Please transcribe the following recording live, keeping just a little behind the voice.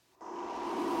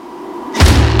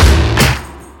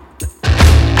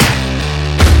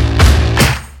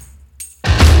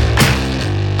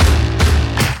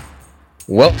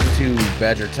Welcome to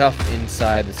Badger Tough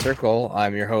Inside the Circle.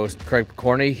 I'm your host, Craig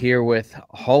Picorni, here with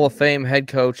Hall of Fame head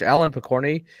coach Alan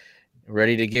Picorni,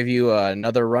 ready to give you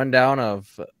another rundown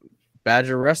of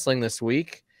Badger wrestling this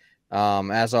week.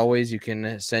 As always, you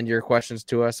can send your questions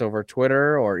to us over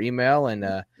Twitter or email, and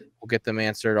we'll get them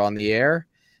answered on the air.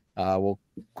 We'll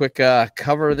quick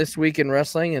cover this week in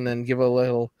wrestling and then give a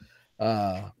little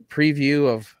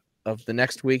preview of the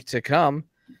next week to come.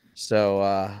 So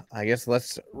I guess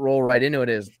let's roll right into it.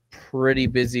 It is a pretty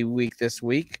busy week this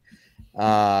week.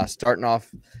 Starting off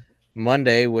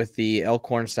Monday with the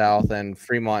Elkhorn South and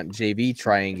Fremont JV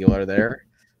triangular there.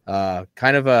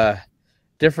 Kind of a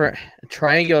different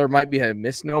triangular, might be a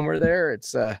misnomer there.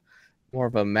 It's more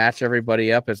of a match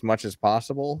everybody up as much as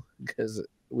possible because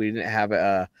we didn't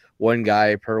have one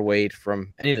guy per weight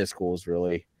from any of the schools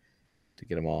really to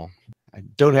get them all. I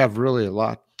don't have really a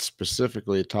lot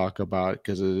specifically to talk about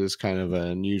because it is kind of an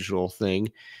unusual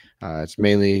thing. It's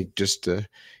mainly just to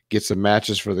get some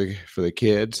matches for the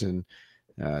kids and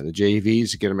the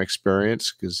JVs to get them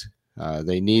experience because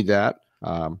they need that.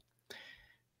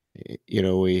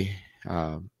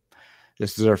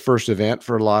 This is our first event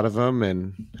for a lot of them,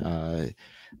 and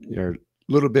they're a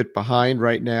little bit behind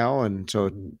right now, and so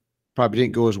it probably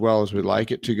didn't go as well as we'd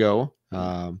like it to go.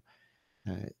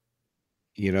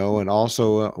 And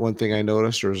also one thing I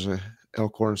noticed, there's a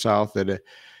Elkhorn South that a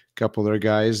couple of their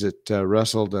guys that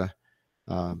wrestled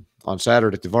on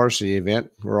Saturday at the varsity event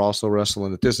were also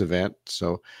wrestling at this event.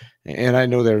 So, and I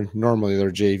know they're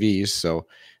JVs, so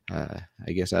I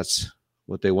guess that's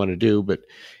what they want to do. But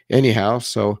anyhow,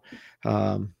 so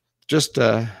it's just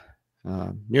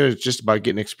about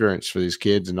getting experience for these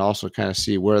kids and also kind of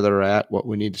see where they're at, what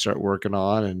we need to start working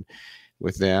on and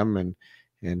with them and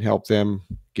help them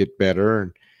get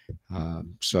better.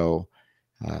 And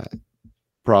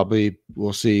probably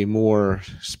we'll see more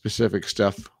specific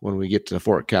stuff when we get to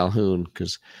Fort Calhoun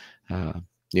because, now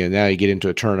you get into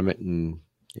a tournament and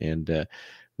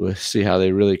we'll see how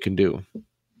they really can do.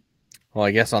 Well,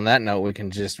 I guess on that note, we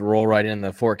can just roll right in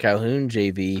the Fort Calhoun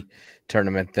JV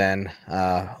tournament then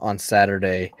on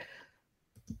Saturday.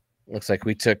 Looks like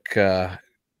we took quite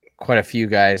a few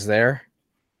guys there.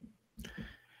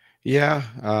 Yeah,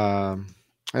 I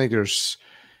think there's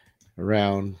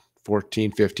around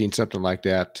 14, 15, something like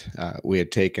that we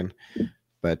had taken.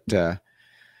 But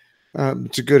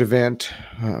it's a good event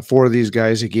for these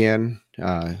guys again.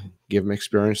 Give them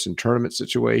experience in tournament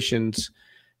situations.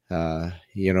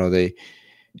 They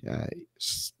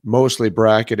mostly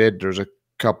bracketed. There's a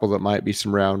couple that might be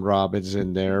some round robins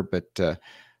in there, but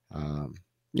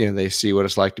they see what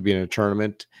it's like to be in a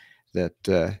tournament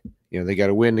that they got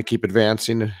to win to keep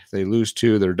advancing. If they lose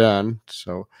two, they're done.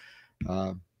 So,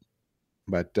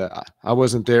 but I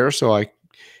wasn't there, so I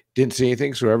didn't see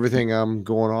anything. So everything I'm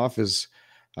going off is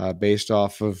based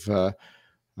off of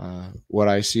what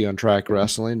I see on track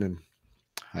wrestling. And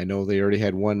I know they already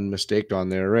had one mistake on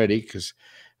there already because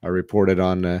I reported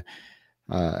on the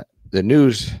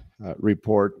news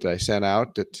report I sent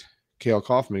out that Cale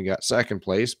Kaufman got second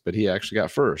place, but he actually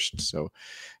got first. So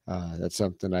that's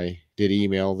something I did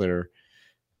email their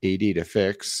AD to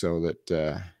fix so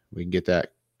that we can get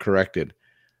that corrected.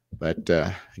 But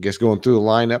I guess going through the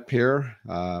lineup here,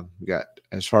 we got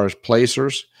as far as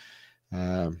placers,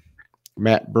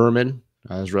 Matt Berman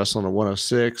was wrestling at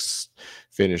 106,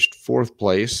 finished fourth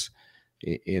place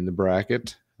in the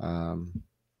bracket.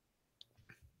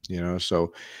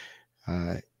 So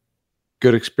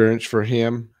good experience for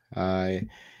him.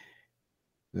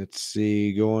 Let's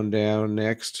see, going down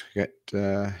next, got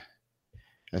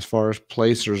as far as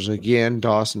placers again,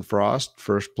 Dawson Frost,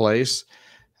 first place.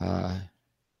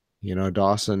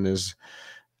 Dawson is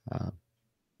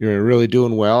really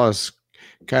doing well. I was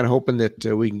kind of hoping that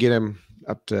we can get him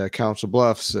up to Council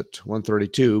Bluffs at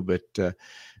 132, but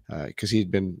because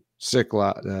he'd been sick a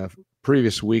lot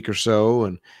previous week or so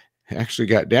and actually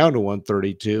got down to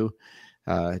 132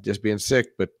 just being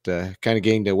sick, but kind of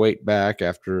gained the weight back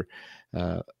after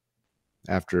a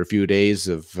few days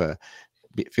of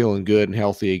feeling good and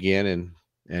healthy again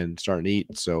and starting to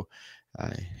eat. So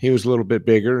he was a little bit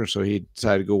bigger, so he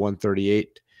decided to go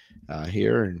 138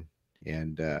 here,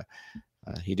 and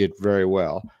he did very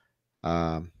well.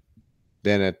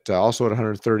 Then also at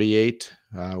 138,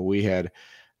 we had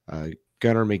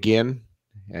Gunnar McGinn.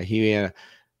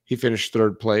 He finished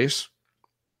third place.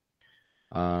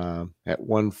 At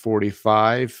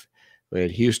 145, we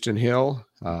had Houston Hill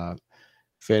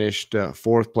finished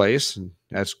fourth place, and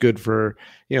that's good for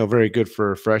very good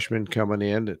for a freshman coming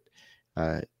in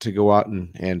to go out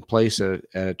and place at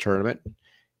a tournament,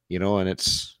 and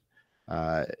it's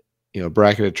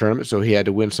bracketed tournament, so he had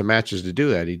to win some matches to do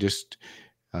that. He just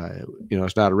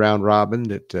it's not a round robin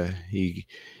that he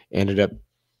ended up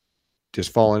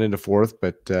just falling into fourth,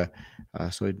 but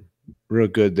so real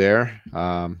good there.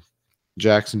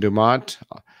 Jackson Dumont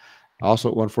also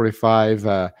at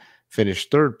 145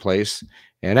 finished third place.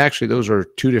 And actually, those are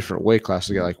two different weight classes.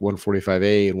 You got like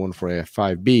 145A and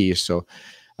 145B. So,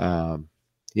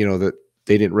 that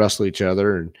they didn't wrestle each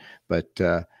other. But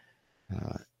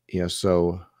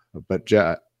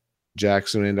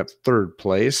Jackson ended up third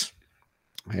place.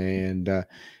 And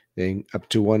then up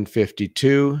to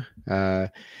 152,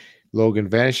 Logan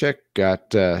Vanishek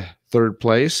got third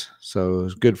place. So it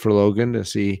was good for Logan to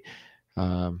see,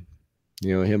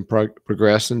 him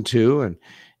progressing too.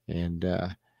 And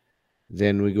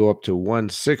then we go up to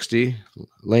 160.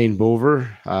 Lane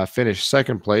Bover finished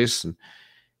second place.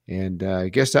 And I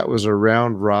guess that was a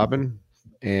round robin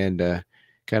and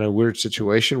kind of weird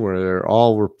situation where they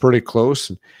all were pretty close.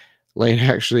 And Lane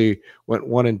actually went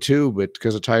 1 and 2, but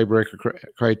because of tiebreaker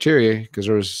criteria, because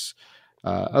there was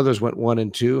others went 1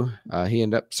 and 2, he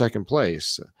ended up second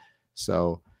place.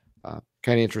 So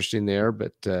kind of interesting there,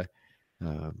 but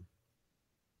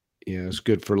it's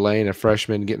good for Lane, a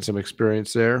freshman, getting some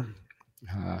experience there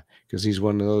because he's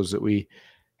one of those that we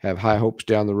have high hopes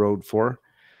down the road for.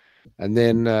 And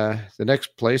then the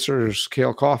next placer is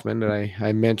Cale Kaufman that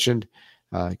I mentioned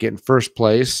getting first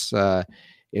place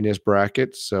in his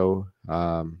bracket. So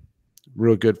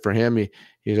real good for him.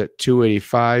 He's at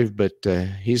 285, but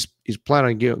he's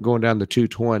planning on going down to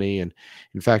 220. And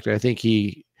in fact, I think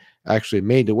he actually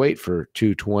made the weight for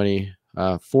 220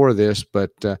 for this,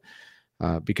 but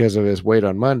because of his weight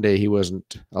on Monday, he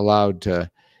wasn't allowed to,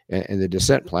 in the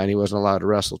descent plan, he wasn't allowed to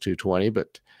wrestle 220,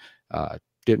 but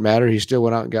didn't matter. He still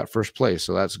went out and got first place.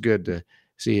 So that's good to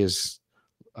see his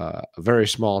a very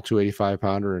small 285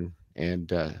 pounder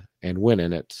and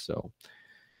winning it. So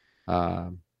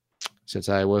since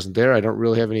I wasn't there, I don't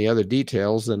really have any other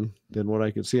details than what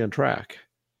I could see on track.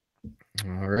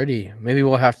 Alrighty. Maybe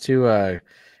we'll have to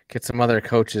get some other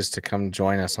coaches to come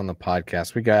join us on the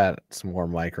podcast. We got some more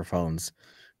microphones.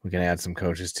 We can add some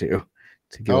coaches to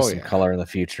give us some color in the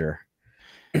future.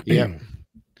 Yeah.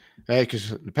 Hey,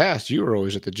 because in the past you were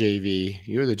always at the JV.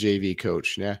 You were the JV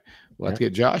coach. Yeah, we'll have to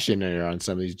get Josh in there on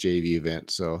some of these JV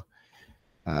events. So,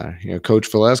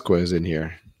 Coach Velasquez in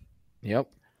here. Yep.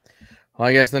 Well,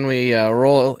 I guess then we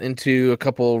roll into a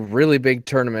couple really big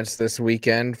tournaments this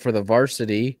weekend for the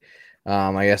varsity.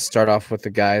 I guess start off with the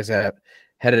guys that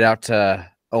headed out to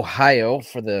Ohio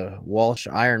for the Walsh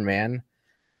Ironman.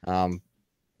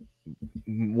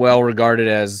 Well regarded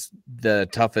as the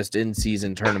toughest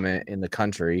in-season tournament in the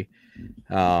country.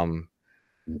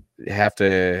 Have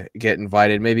to get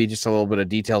invited. Maybe just a little bit of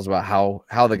details about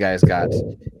how the guys got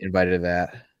invited to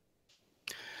that.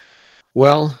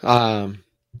 Well,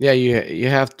 you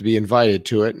have to be invited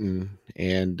to it, and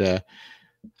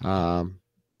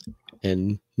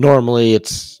normally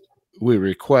we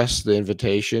request the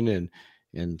invitation,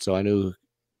 and so I knew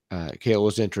Cale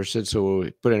was interested, so we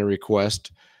put in a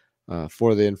request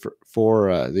for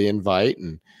the invite,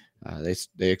 and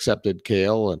they accepted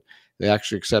Cale, and they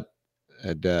actually accepted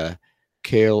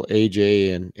Cale,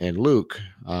 AJ, and Luke,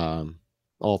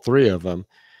 all three of them,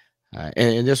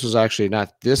 and this was actually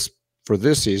not this for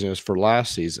this season; it was for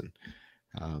last season,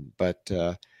 but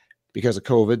because of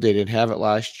COVID, they didn't have it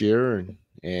last year,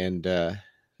 and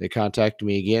they contacted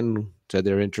me again, said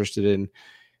they're interested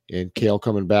in Cale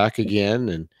coming back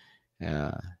again,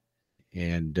 and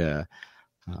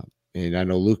I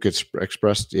know Luke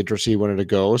expressed interest; he wanted to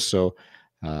go, so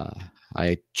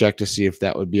I checked to see if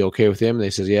that would be okay with him.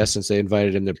 They said yes, since they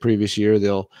invited him the previous year,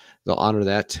 they'll honor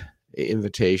that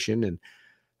invitation, and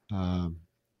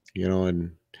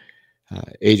and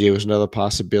AJ was another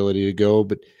possibility to go,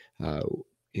 but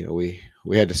we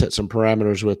had to set some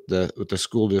parameters with the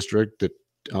school district that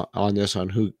on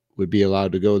who would be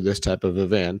allowed to go to this type of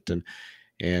event, and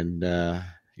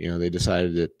they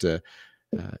decided that to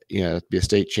be a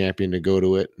state champion to go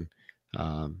to it,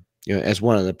 and as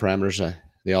one of the parameters,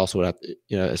 they also would have to,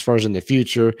 as far as in the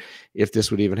future, if this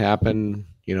would even happen,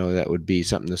 that would be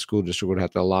something the school district would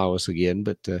have to allow us again,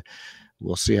 but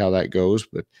we'll see how that goes.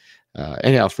 But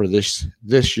anyhow, for this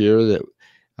year, that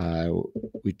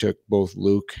we took both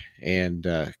Luke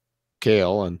and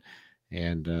Cale,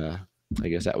 and I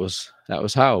guess that was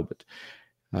how. But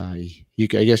I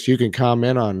guess you can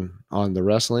comment on the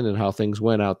wrestling and how things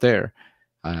went out there,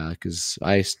 because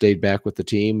I stayed back with the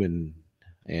team and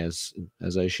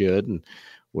as I should, and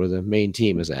where the main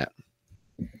team is at.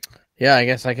 Yeah, I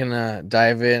guess I can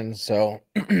dive in. So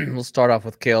we'll start off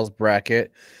with Cale's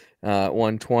bracket.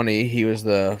 120, he was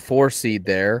the 4 seed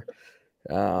there.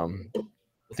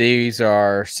 these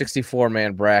are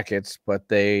 64-man brackets, but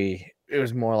it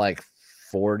was more like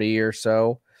 40 or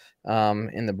so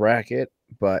in the bracket.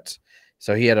 But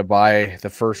so he had to buy the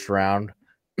first round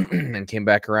and came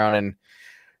back around and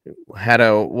had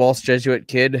a Walsh Jesuit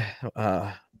kid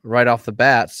right off the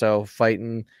bat. So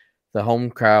fighting the home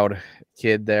crowd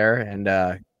kid there and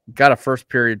got a first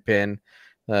period pin.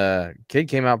 Kid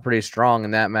came out pretty strong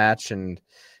in that match, and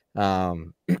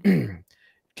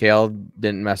Kale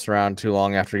didn't mess around too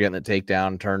long after getting the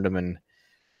takedown, turned him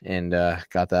and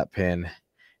got that pin.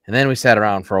 And then we sat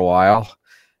around for a while,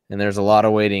 and there's a lot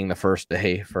of waiting the first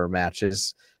day for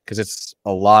matches because it's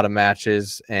a lot of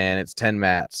matches and it's 10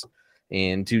 mats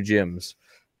in 2 gyms.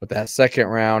 But that second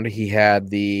round, he had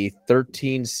the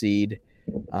 13 seed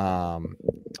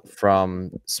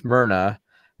from Smyrna.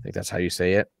 I think that's how you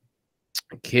say it.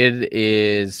 Kid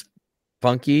is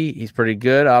funky. He's pretty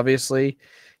good, obviously,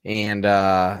 and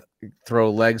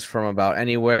throw legs from about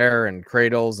anywhere and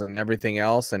cradles and everything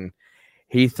else. And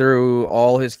he threw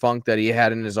all his funk that he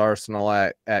had in his arsenal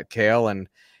at Kale and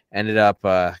ended up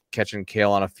catching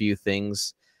Kale on a few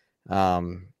things.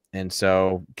 And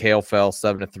so Kale fell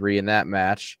 7-3 in that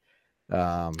match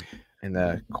in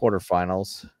the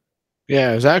quarterfinals.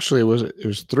 Yeah, it was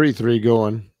 3-3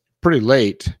 going pretty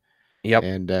late. Yep.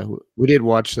 And we did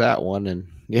watch that one, and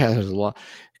yeah, there's a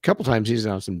couple times he's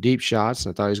on some deep shots.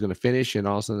 And I thought he was going to finish, and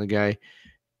all of a sudden the guy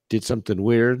did something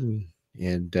weird and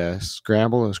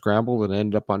scrambled and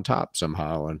ended up on top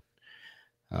somehow. And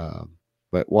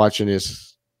but watching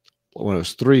this when it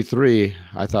was 3-3,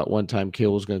 I thought one time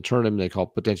Kale was going to turn him. They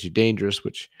called potentially dangerous,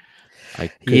 which I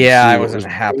wasn't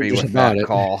happy with that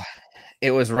call.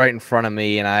 It was right in front of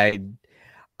me, and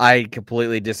I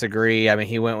completely disagree. I mean,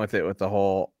 he went with it with the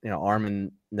whole, arm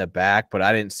in the back, but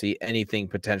I didn't see anything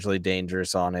potentially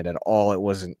dangerous on it at all. It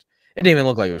didn't even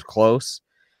look like it was close,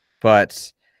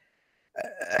 but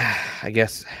I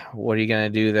guess what are you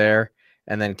going to do there?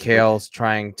 And then Kale's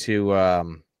trying to, I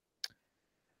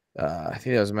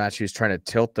think that was a match he was trying to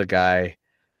tilt the guy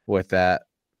with that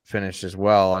finish as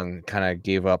well and kind of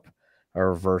gave up a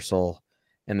reversal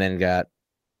and then got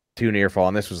 2 near fall.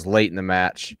 And this was late in the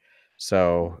match.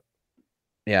 So,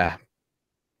 yeah.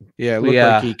 Yeah, it looked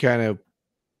like he kind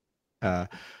of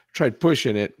tried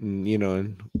pushing it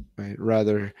and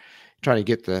rather trying to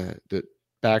get the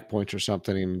back points or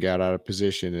something and got out of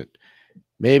position. It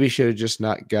maybe should have just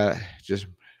not got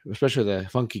especially the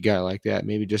funky guy like that,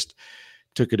 maybe just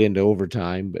took it into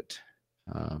overtime. But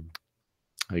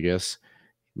I guess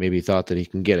maybe thought that he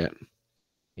can get it.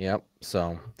 Yep.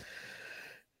 So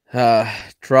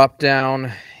drop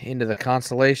down into the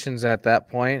consolations at that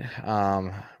point.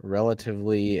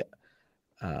 Relatively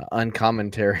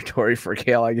uncommon territory for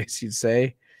Kale, I guess you'd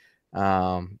say.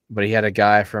 But he had a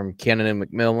guy from Cannon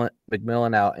and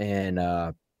McMillan out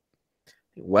in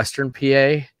Western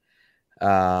PA.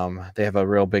 They have a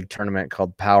real big tournament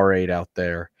called Powerade out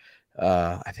there.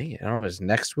 I don't know if it's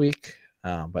next week.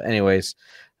 But anyways,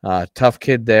 tough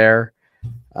kid there.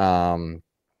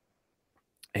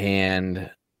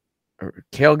 And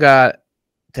Kale got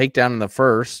takedown in the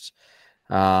first.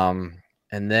 And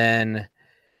then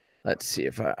let's see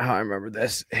how I remember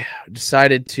this.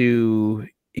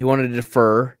 He wanted to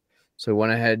defer. So he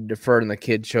went ahead and deferred, and the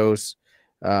kid chose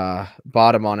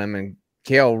bottom on him, and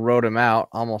Kale rode him out,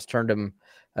 almost turned him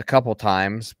a couple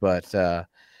times, but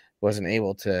wasn't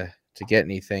able to get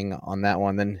anything on that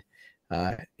one. Then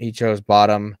he chose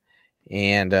bottom,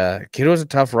 and kid was a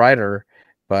tough rider,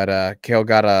 but Kale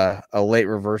got a late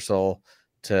reversal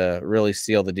to really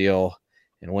seal the deal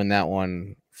and win that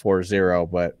one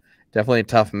 4-0. But definitely a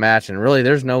tough match, and really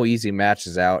there's no easy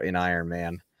matches out in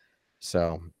Ironman.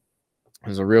 So it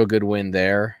was a real good win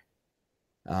there.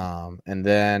 And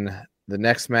then the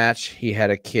next match, he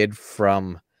had a kid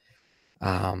from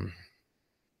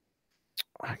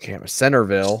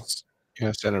Centerville.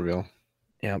 Yeah, Centerville.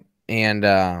 Yep. And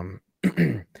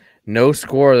no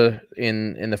score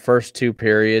in the first 2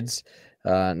 periods.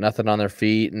 Nothing on their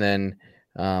feet. And then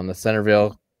the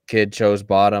Centerville kid chose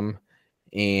bottom,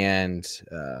 and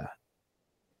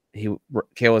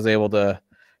Kale was able to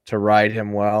ride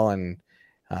him well and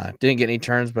didn't get any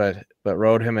turns, but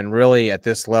rode him. And really at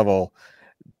this level,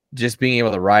 just being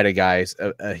able to ride a guy is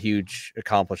a huge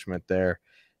accomplishment there.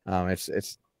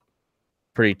 It's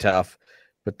pretty tough.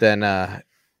 But then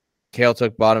Kale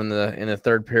took bottom in the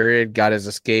third period, got his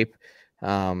escape,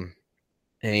 and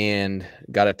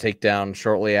got a takedown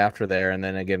shortly after there, and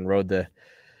then again rode the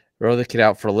kid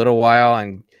out for a little while,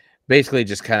 and basically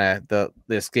just kind of the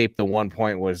escape. The 1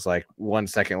 point was like 1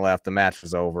 second left. The match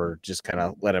was over. Just kind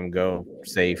of let him go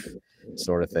safe,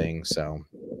 sort of thing. So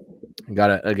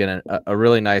got a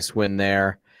really nice win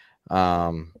there.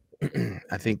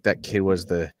 I think that kid was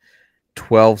the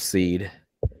 12 seed.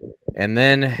 And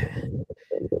then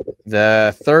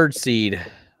the 3rd seed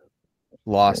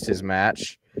lost his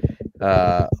match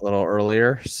a little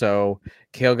earlier. So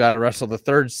Kale got to wrestle the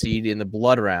 3rd seed in the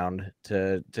blood round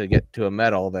to get to a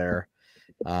medal there.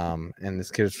 And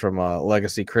this kid is from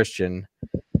Legacy Christian.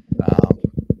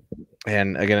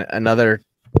 And again, another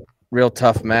real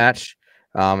tough match.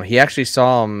 He actually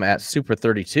saw him at Super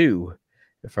 32,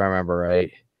 if I remember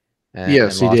right.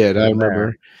 Yes, he did. I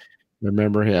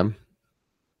remember him.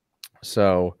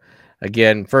 So,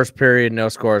 again, first period, no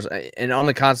scores. And on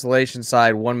the consolation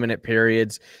side, 1 minute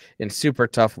periods in super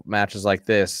tough matches like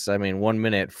this. I mean, 1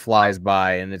 minute flies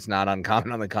by, and it's not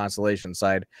uncommon on the consolation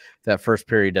side. That first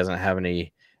period doesn't have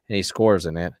any scores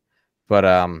in it. But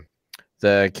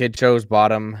the kid chose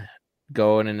bottom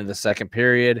going into the second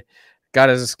period, got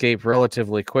his escape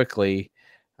relatively quickly,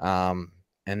 and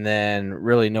then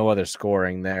really no other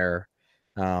scoring there.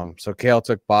 So Kale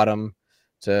took bottom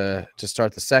to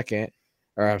start the second,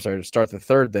 or I'm sorry, to start the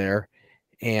third there,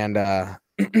 and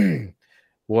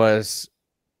was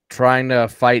trying to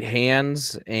fight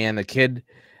hands, and the kid,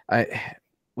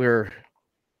 we were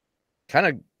kind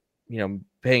of,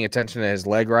 paying attention to his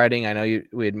leg riding. I know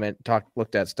we had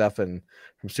looked at stuff from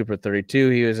Super 32.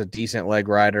 He was a decent leg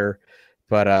rider,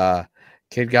 but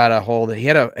kid got a hold. He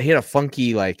had a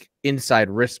funky like inside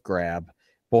wrist grab,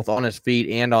 both on his feet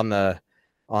and on the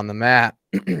mat,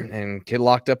 and kid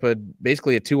locked up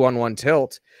basically a 2-on-1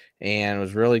 tilt, and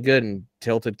was really good and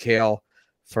tilted Kale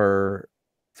for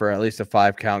at least a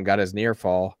 5 count. Got his near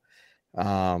fall,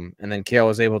 and then Kale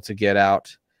was able to get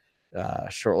out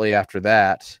shortly after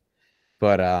that,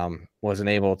 but wasn't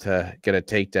able to get a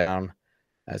takedown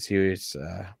as he was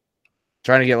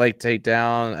trying to get late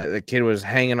takedown. The kid was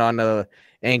hanging on the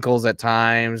ankles at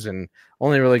times and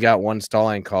only really got one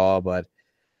stalling call, but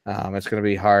it's going to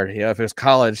be hard. If it was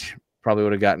college, probably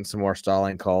would have gotten some more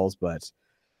stalling calls, but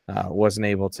wasn't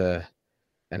able to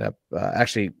end up.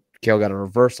 Actually, Kale got a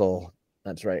reversal.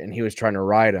 That's right. And he was trying to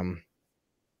ride him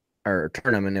or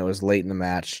turn him, and it was late in the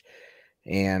match.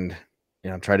 And,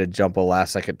 tried to jump a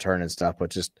last second turn and stuff, but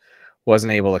just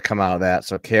wasn't able to come out of that.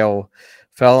 So Kale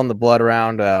fell in the blood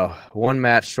round, 1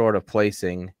 match short of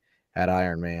placing at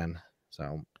Ironman.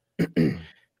 So,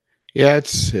 yeah,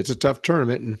 it's a tough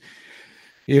tournament.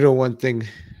 And, one thing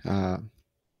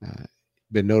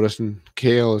been noticing,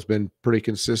 Kale has been pretty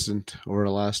consistent over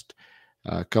the last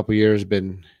couple years,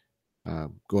 been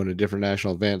going to different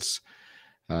national events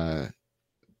and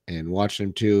watching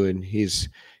him too. And he's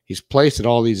placed at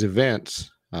all these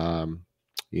events,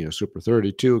 Super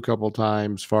 32 a couple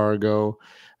times, Fargo,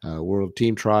 World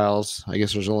Team Trials. I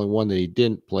guess there's only one that he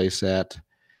didn't place at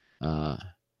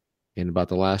in about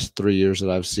the last 3 years that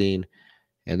I've seen.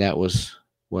 And that was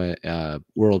when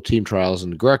World Team Trials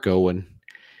in Greco, when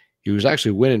he was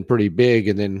actually winning pretty big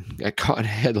and then got caught in a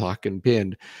headlock and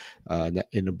pinned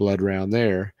in the blood round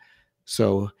there.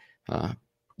 So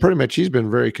pretty much he's been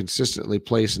very consistently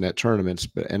placing at tournaments.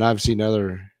 And I've seen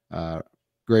other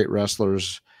great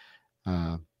wrestlers.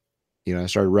 I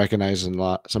started recognizing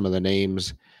some of the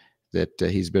names that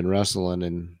he's been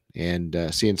wrestling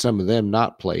and seeing some of them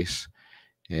not place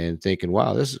and thinking,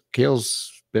 wow, this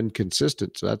Kale's been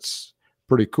consistent. So that's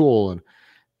pretty cool.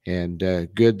 And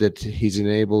good that he's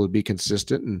able to be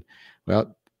consistent. And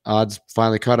well, odds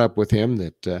finally caught up with him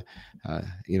that,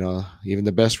 even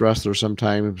the best wrestlers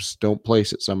sometimes don't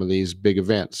place at some of these big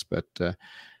events, but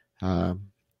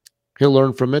he'll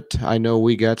learn from it. I know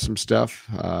we got some stuff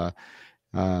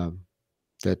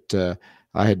that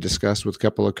I had discussed with a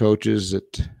couple of coaches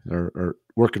that are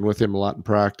working with him a lot in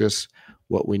practice,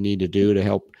 what we need to do to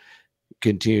help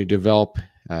continue to develop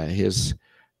his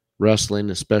wrestling,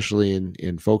 especially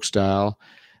in folk style,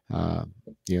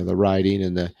 the riding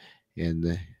and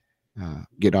the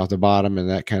get off the bottom and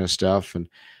that kind of stuff. And,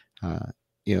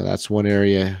 that's one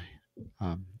area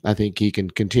I think he can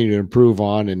continue to improve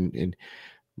on and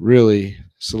really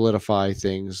solidify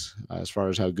things as far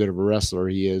as how good of a wrestler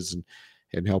he is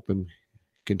and help him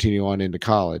continue on into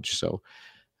college. So,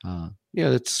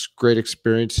 that's great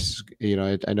experience.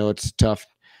 I know it's tough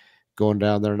going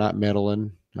down there, not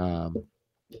medaling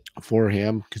for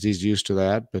him because he's used to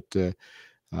that. But, the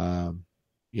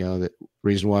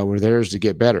reason why we're there is to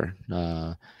get better.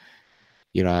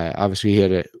 Obviously he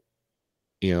had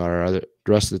the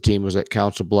rest of the team was at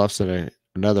Council Bluffs at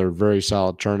another very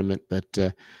solid tournament, but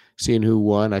seeing who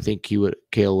won, I think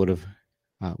Kale would have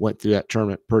went through that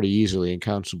tournament pretty easily in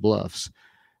Council Bluffs.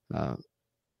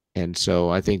 And so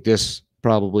I think this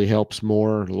probably helps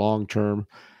more long-term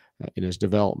in his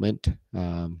development.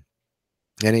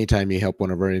 anytime you help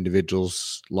one of our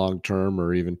individuals long term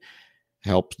or even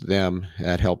help them,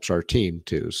 that helps our team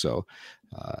too. So,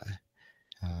 uh,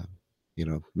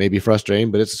 maybe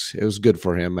frustrating, but it was good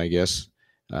for him, I guess,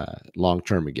 long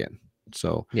term again.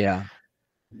 So, Yeah.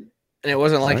 And it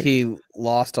wasn't all like right. he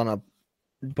lost on a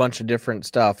bunch of different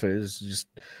stuff. It was just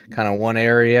kind of one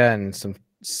area and some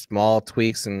small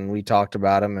tweaks, and we talked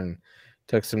about them and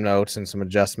took some notes and some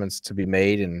adjustments to be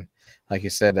made, and like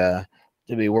you said, to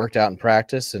be worked out in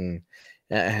practice. And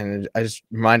I just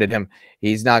reminded him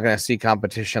he's not going to see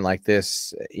competition like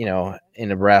this, in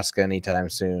Nebraska anytime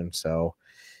soon. So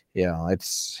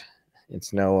it's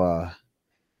no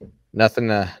nothing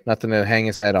to hang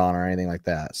his head on or anything like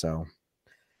that. So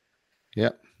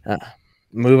Yep.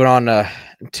 Moving on to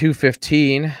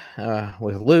 215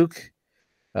 with Luke.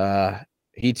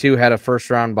 He too had a first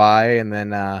round bye, and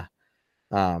then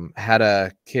had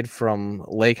a kid from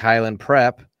Lake Highland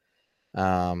Prep.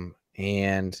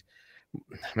 And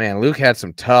man, Luke had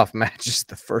some tough matches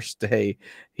the first day.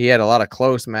 He had a lot of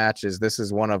close matches. This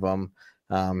is one of them.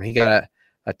 He got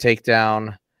a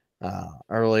takedown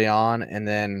early on, and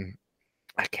then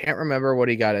I can't remember what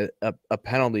he got a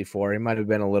penalty for. He might have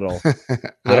been a little I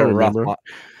rough. remember.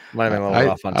 Might have been a little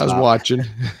rough on I was top. watching.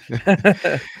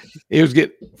 He was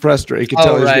getting frustrated. You could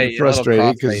tell he was getting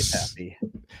frustrated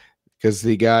because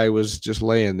the guy was just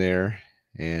laying there,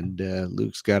 and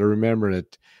Luke's got to remember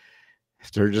that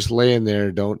if they're just laying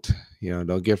there, don't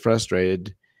get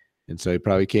frustrated. And so he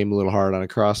probably came a little hard on a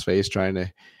crossface trying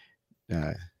to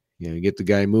get the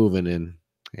guy moving,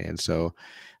 and so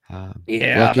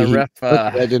the ref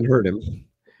that didn't hurt him.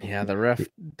 Yeah, the ref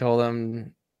told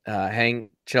him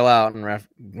chill out, and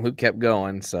Luke kept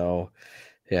going. So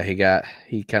yeah,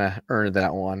 he kind of earned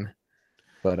that one.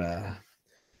 But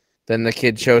then the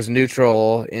kid chose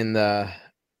neutral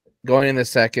going in the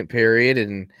second period,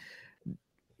 and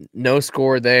no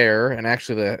score there. And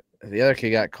actually the other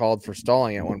kid got called for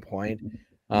stalling at one point.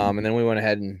 And then we went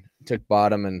ahead and took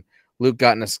bottom, and Luke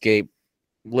got an escape,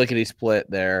 lickety split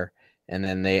there, and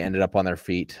then they ended up on their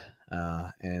feet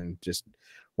and just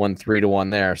won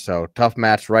 3-1 there. So tough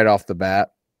match right off the bat.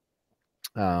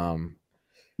 And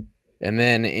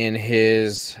then in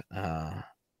his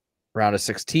round of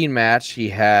 16 match, he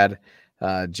had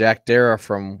Jack Dara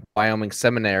from Wyoming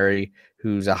Seminary,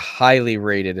 who's a highly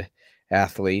rated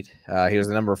athlete. He was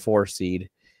the number 4 seed.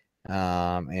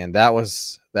 And that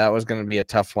was going to be a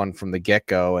tough one from the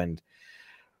get-go. And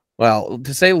well,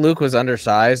 to say Luke was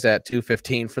undersized at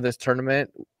 215 for this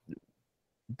tournament,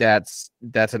 that's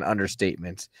an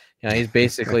understatement. He's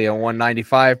basically a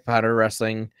 195 pounder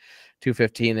wrestling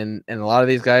 215, and a lot of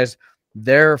these guys,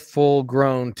 they're full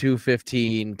grown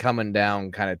 215 coming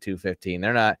down kind of 215.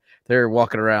 They're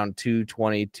walking around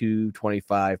 220,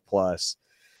 225 plus.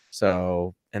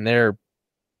 So, and they're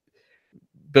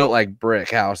built like brick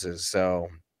houses. So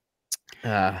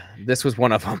this was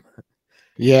one of them.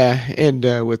 Yeah, and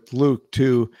with Luke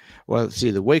too. Well,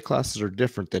 see, the weight classes are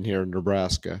different than here in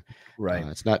Nebraska. Right.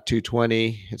 It's not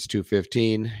 220, it's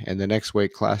 215, and the next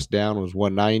weight class down was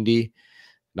 190,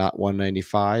 not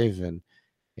 195.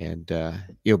 And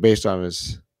based on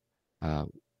his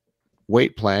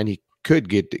weight plan, he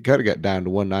could have got down to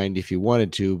 190 if he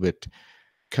wanted to, but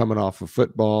coming off of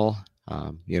football,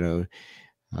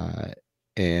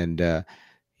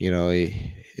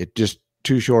 it just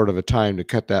too short of a time to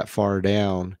cut that far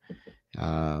down.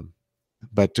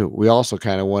 But we also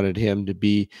kind of wanted him to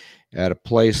be at a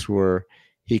place where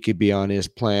he could be on his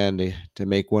plan to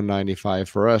make 195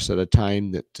 for us at a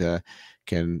time that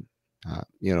can,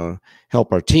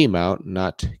 help our team out and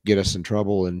not get us in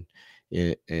trouble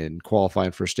in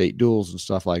qualifying for state duels and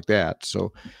stuff like that.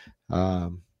 So,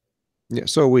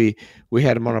 so we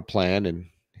had him on a plan and,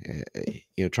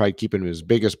 tried keeping him as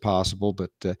big as possible. But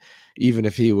even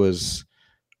if he was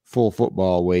full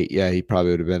football weight, he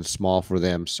probably would have been small for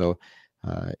them. So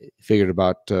figured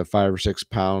about 5 or 6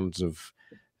 pounds of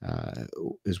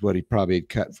is what he probably had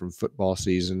cut from football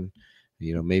season,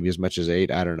 maybe as much as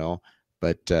 8, I don't know.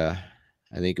 But I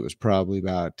think it was probably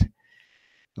about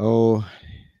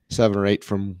 7 or 8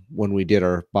 from when we did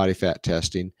our body fat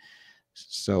testing.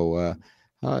 So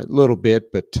a little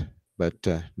bit, but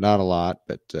not a lot.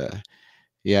 But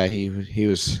he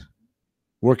was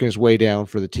working his way down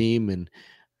for the team. And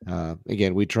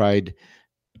again, we tried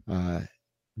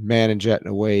manage it in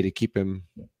a way to keep him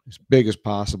as big as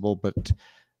possible, but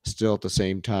still at the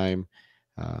same time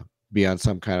be on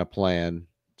some kind of plan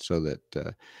so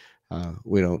that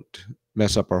we don't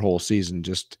mess up our whole season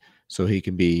just so he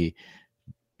can be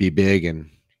big. And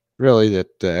really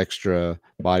that extra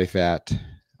body fat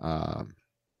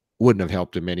wouldn't have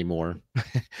helped him anymore.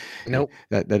 Nope.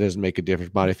 That doesn't make a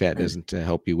difference. Body fat doesn't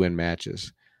help you win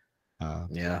matches.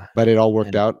 Yeah. But it all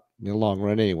worked out in the long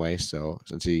run anyway. So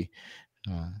since he,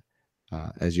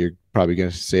 as you're probably going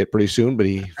to say it pretty soon, but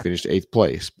he finished 8th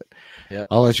place. But yeah,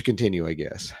 I'll let you continue, I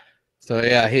guess. So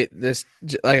yeah,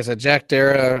 like I said, Jack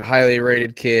Dara, highly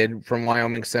rated kid from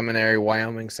Wyoming Seminary.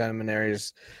 Wyoming Seminary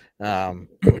is one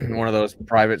of those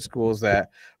private schools that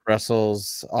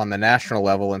wrestles on the national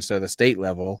level instead of the state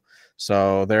level.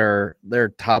 So they're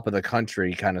top of the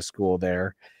country kind of school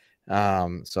there.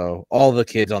 So all the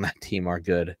kids on that team are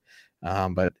good.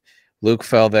 But Luke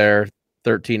fell there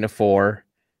 13-4.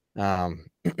 And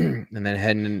then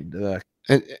heading into the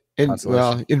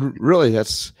and really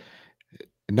that's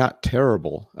not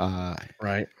terrible.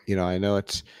 Right. I know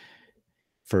it's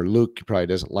for Luke, he probably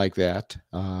doesn't like that.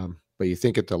 But you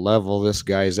think at the level this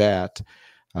guy's at,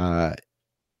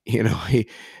 he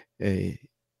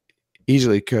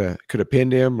easily could have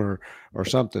pinned him or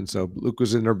something. So Luke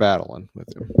was in there battling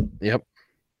with him. Yep.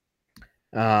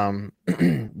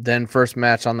 Then first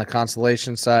match on the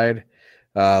consolation side,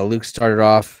 Luke started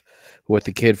off with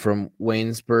the kid from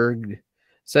Waynesburg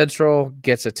Central,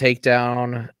 gets a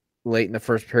takedown late in the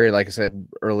first period, like I said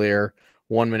earlier,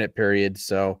 1 minute period.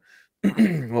 So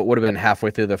what would have been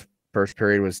halfway through the first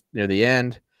period was near the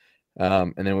end.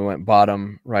 And then we went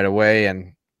bottom right away,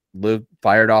 and Luke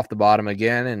fired off the bottom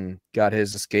again and got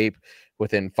his escape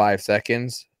within 5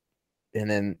 seconds. And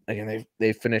then again,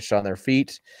 they finished on their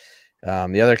feet.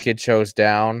 The other kid chose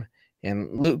down,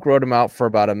 and Luke rode him out for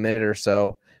about a minute or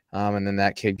so. And then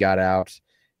that kid got out,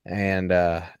 and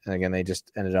again, they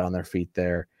just ended on their feet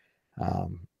there.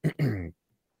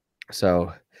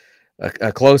 So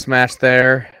a close match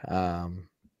there.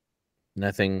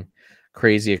 Nothing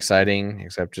crazy exciting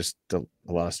except just a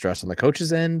lot of stress on the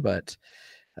coach's end, but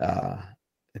a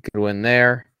good win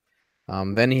there.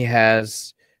 Then he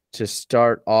has to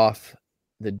start off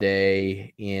the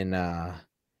day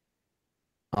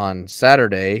on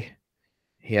Saturday.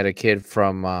 He had a kid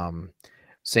from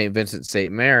St. Vincent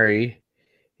St. Mary,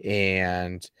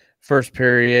 and first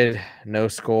period, no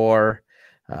score.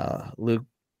 Luke,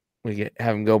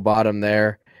 have him go bottom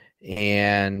there,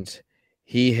 and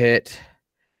he hit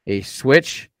a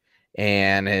switch,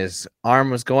 and his arm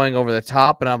was going over the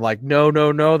top, and I'm like, no,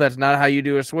 that's not how you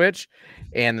do a switch.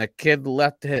 And the kid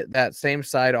left that same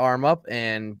side arm up,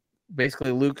 and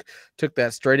basically Luke took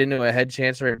that straight into a head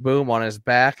chancery boom on his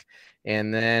back,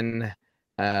 and then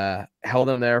held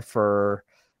him there for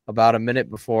about a minute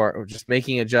before, just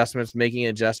making adjustments,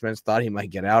 thought he might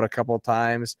get out a couple of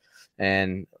times,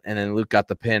 and then Luke got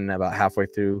the pin about halfway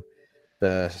through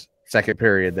the second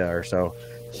period there. So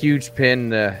huge pin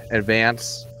to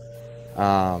advance.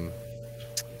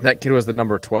 That kid was the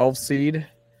number 12 seed.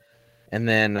 And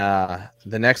then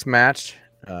the next match,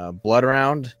 Blood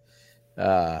Round,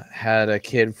 had a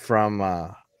kid from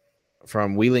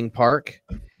Wheeling Park.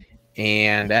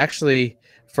 And actually,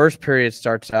 first period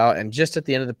starts out, and just at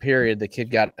the end of the period, the kid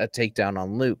got a takedown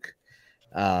on Luke.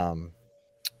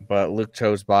 But Luke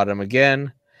chose bottom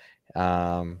again.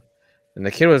 And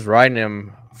the kid was riding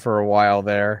him for a while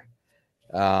there.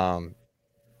 And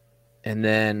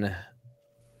then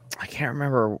I can't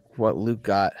remember what Luke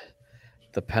got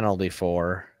the penalty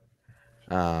for.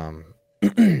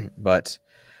 But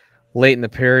late in the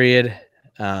period,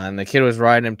 and the kid was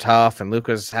riding him tough, and Luke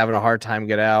was having a hard time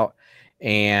get out,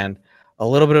 and a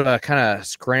little bit of a kind of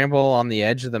scramble on the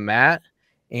edge of the mat,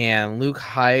 and Luke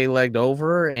high-legged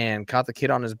over and caught the kid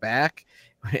on his back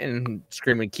and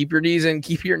screaming, keep your knees in,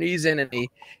 and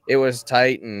it was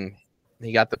tight, and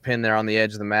he got the pin there on the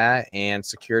edge of the mat and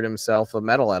secured himself a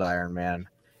medal at Ironman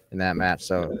in that match.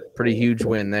 So pretty huge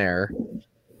win there.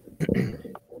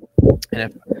 And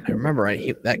if I remember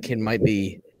right, that kid might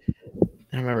be,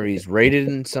 I don't remember, he's rated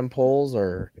in some polls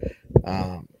or,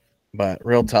 but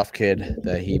real tough kid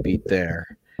that he beat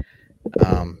there.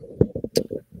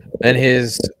 Then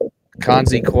his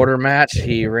Conzi quarter match,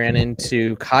 he ran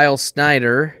into Kyle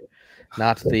Snyder,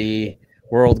 not the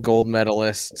world gold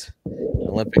medalist,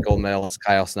 Olympic gold medalist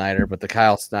Kyle Snyder, but the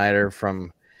Kyle Snyder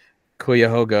from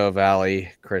Cuyahoga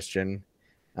Valley Christian.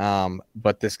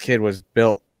 But this kid was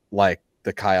built like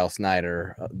the Kyle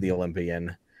Snyder, the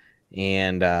Olympian,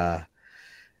 and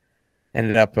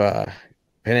ended up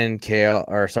pinning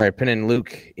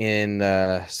Luke in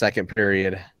the second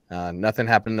period. Nothing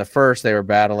happened in the first. They were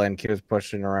battling. Kid was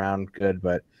pushing around good,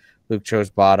 but Luke chose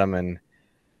bottom, and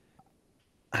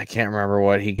I can't remember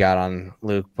what he got on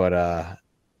Luke, but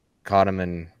caught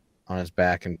him on his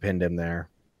back and pinned him there.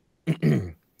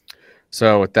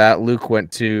 So with that, Luke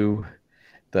went to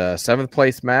the 7th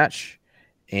place match,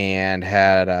 and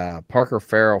had Parker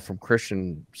Farrell from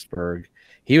Christiansburg.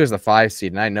 He was the 5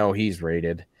 seed, and I know he's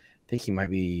rated. I think he might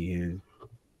be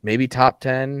maybe top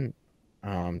 10,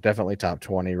 definitely top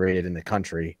 20 rated in the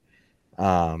country.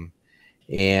 And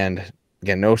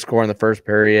again, no score in the first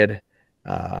period.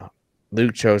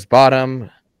 Luke chose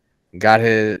bottom, got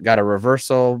a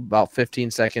reversal about 15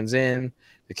 seconds in.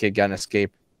 The kid got an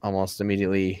escape almost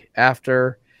immediately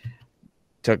after.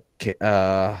 Took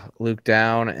Luke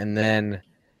down, and then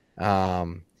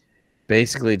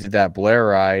basically did that Blair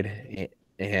ride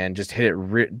and just hit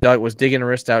it. Doug was digging a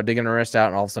wrist out,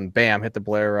 and all of a sudden, bam, hit the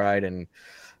Blair ride and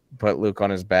put Luke on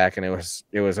his back, and it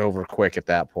was over quick at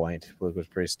that point. Luke was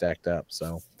pretty stacked up.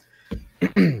 So,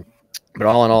 but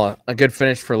all in all, a good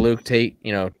finish for Luke.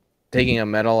 Taking a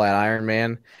medal at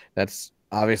Ironman. That's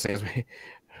obviously,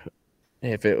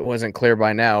 if it wasn't clear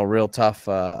by now, real tough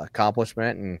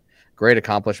accomplishment and great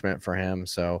accomplishment for him.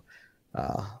 So,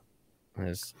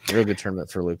 it's a real good tournament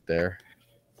for Luke there.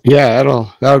 Yeah,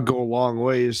 that'll go a long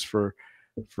ways for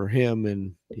him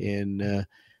in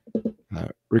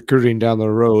recruiting down the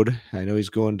road. I know he's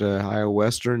going to Iowa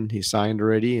Western. He signed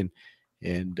already,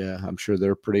 and I'm sure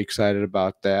they're pretty excited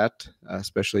about that,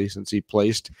 especially since he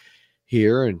placed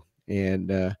here and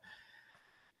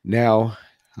now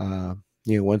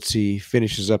once he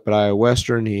finishes up at Iowa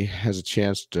Western, he has a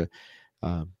chance to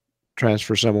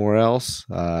transfer somewhere else.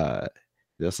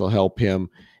 This will help him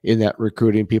in that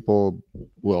recruiting. People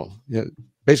will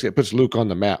basically it puts Luke on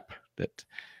the map. That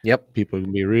people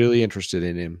can be really interested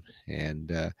in him,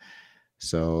 and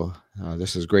so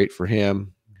this is great for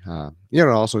him.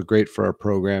 Also great for our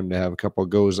program to have a couple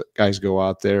of guys go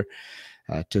out there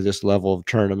to this level of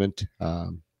tournament,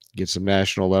 get some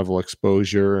national level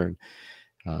exposure, and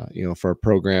for our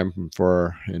program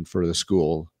and for the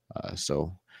school.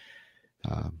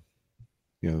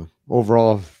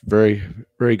 Overall, very,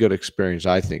 very good experience,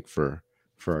 I think, for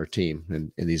our team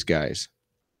and these guys.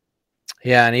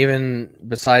 Yeah, and even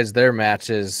besides their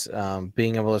matches,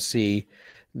 being able to see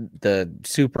the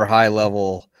super high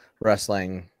level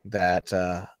wrestling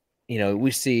that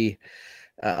we see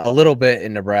a little bit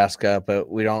in Nebraska, but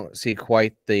we don't see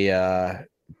quite the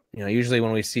usually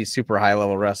when we see super high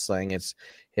level wrestling,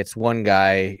 it's one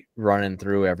guy running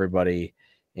through everybody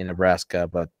in Nebraska,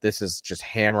 but this is just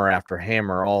hammer after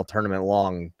hammer all tournament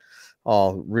long,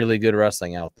 all really good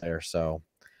wrestling out there. So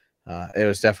it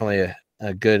was definitely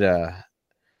a good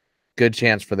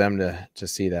chance for them to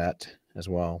see that as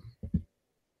well.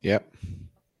 Yep.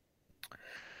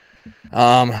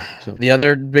 The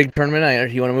other big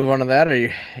tournament, you want to move on to that,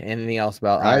 or anything else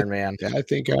about Ironman? I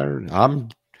think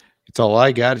it's all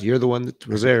I got. You're the one that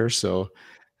was there, so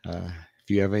if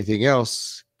you have anything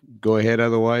else, go ahead.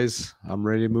 Otherwise, I'm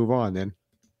ready to move on then.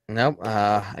 Nope.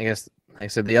 I guess, like I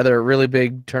said, the other really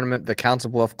big tournament, the Council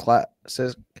Bluff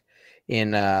Classic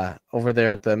in over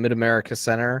there at the Mid-America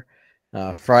Center.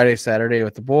 Friday, Saturday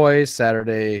with the boys,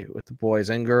 Saturday with the boys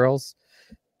and girls.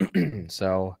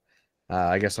 So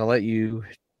I guess I'll let you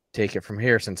take it from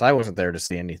here since I wasn't there to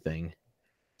see anything.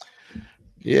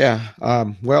 Yeah.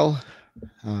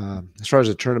 As far as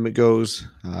the tournament goes,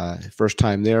 first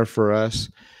time there for us.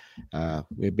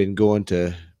 We've been going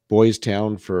to Boys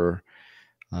Town for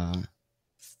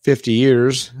 50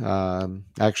 years,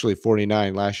 actually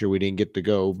 49. Last year we didn't get to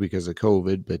go because of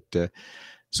COVID, but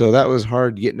so that was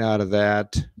hard getting out of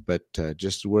that. But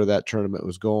just where that tournament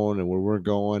was going and where we're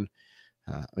going,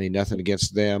 nothing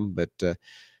against them, but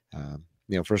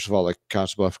first of all, the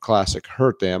Council Bluff Classic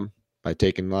hurt them by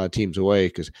taking a lot of teams away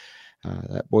because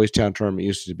that Boys Town tournament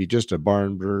used to be just a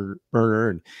barn burner,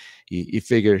 and you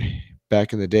figured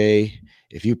back in the day,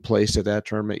 if you placed at that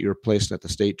tournament, you were placed at the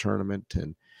state tournament,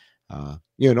 and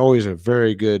always a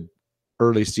very good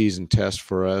early season test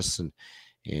for us, and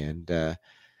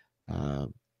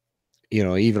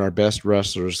even our best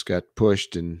wrestlers got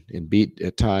pushed and beat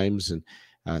at times, and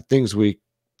things we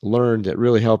learned that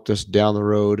really helped us down the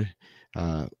road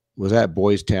was at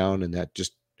Boys Town, and that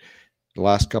just the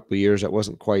last couple of years that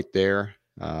wasn't quite there.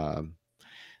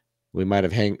 We might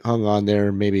have hung on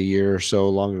there maybe a year or so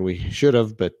longer than we should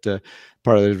have, but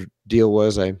part of the deal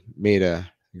was I made a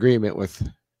agreement with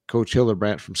Coach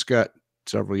Hildebrandt from Scott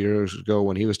several years ago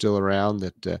when he was still around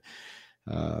that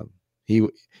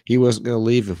he wasn't going to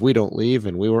leave if we don't leave,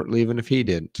 and we weren't leaving if he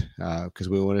didn't, because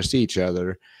we want to see each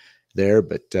other there.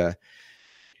 But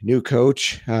new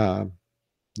coach, at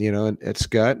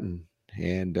Scott,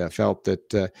 and felt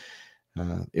that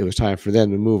it was time for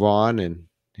them to move on,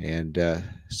 and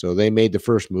so they made the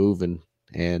first move, and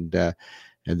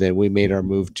then we made our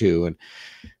move too,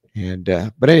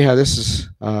 but anyhow, this is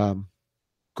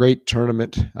great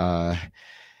tournament.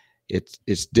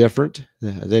 It's different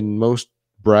than most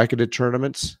bracketed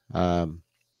tournaments.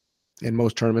 In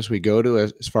most tournaments we go to,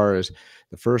 as far as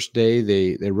the first day,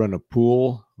 they run a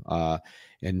pool,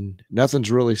 and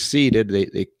nothing's really seeded.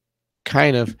 They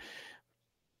kind of,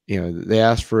 they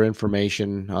ask for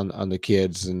information on the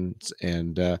kids and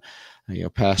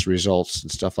past results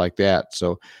and stuff like that.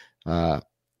 So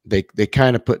they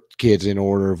kind of put kids in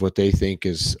order of what they think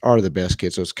are the best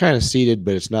kids. So it's kind of seeded,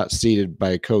 but it's not seeded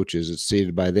by coaches. It's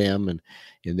seeded by them and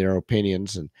in their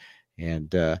opinions,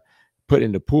 and put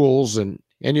into pools. And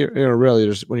you're really,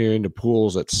 just when you're into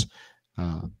pools, it's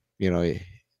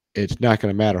it's not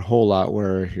going to matter a whole lot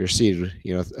where you're seeded.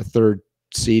 A third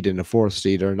seed and a fourth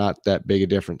seed are not that big a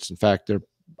difference. In fact, they're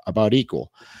about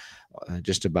equal,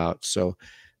 just about. So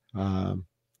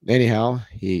anyhow,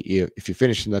 if you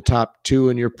finish in the top 2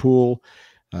 in your pool,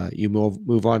 you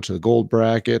move on to the gold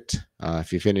bracket.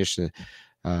 If you finish the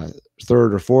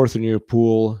third or fourth in your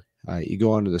pool, you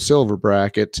go on to the silver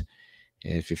bracket.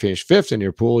 And if you finish 5th in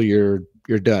your pool, you're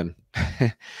done.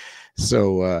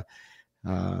 So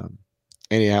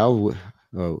anyhow,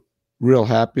 real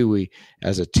happy. We,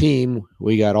 as a team,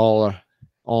 we got all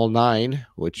 9,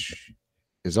 which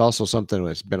is also something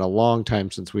that's been a long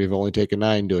time since we've only taken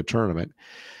 9 to a tournament.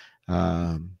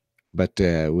 But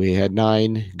we had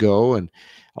 9 go, and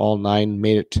all 9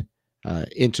 made it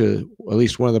into at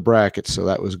least one of the brackets, so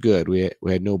that was good. We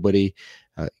had nobody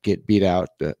get beat out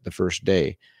the first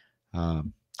day.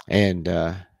 And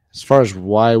as far as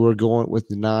why we're going with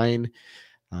the 9,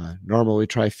 normally we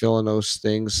try filling those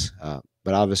things,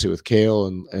 but obviously with Cale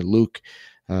and Luke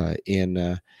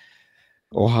in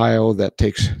Ohio, that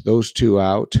takes those 2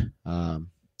 out, and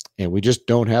we just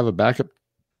don't have a backup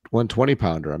 120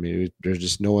 pounder. I mean, there's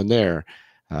just no one there.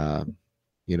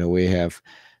 We have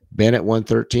Ben at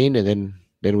 113, and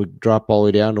then we drop all the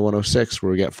way down to 106,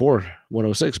 where we got 4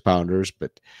 106 pounders,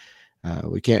 but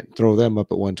we can't throw them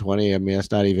up at 120. I mean,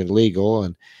 that's not even legal,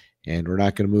 and we're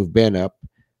not going to move Ben up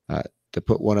to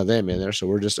put one of them in there. So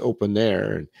we're just open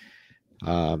there,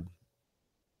 and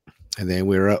then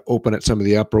we're open at some of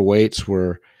the upper weights.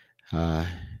 Where at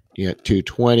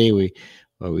 220, we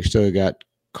still got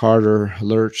Carter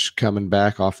Lurch coming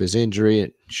back off his injury.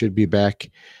 It should be back,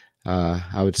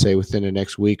 I would say, within the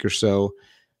next week or so,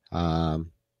 and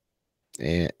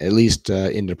at least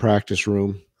in the practice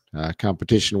room.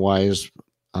 Competition-wise,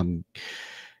 I'm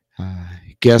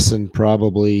guessing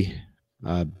probably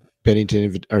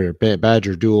Bennington or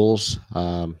Badger duels.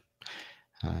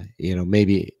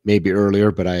 Maybe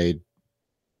earlier, but I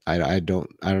don't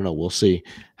know. We'll see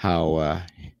how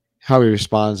he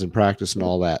responds in practice and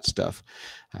all that stuff.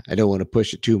 I don't want to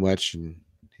push it too much,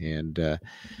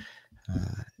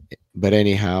 but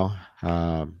anyhow,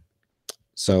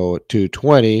 so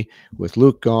 220 with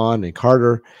Luke gone and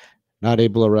Carter not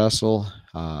able to wrestle,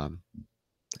 and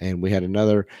we had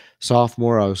another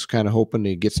sophomore. I was kind of hoping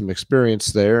to get some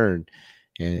experience there, and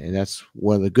that's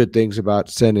one of the good things about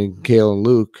sending Cale and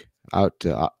Luke out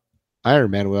to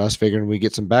Ironman with us, figuring we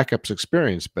get some backups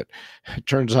experience. But it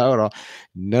turns out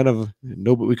we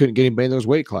couldn't get anybody in those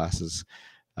weight classes.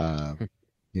 Ben,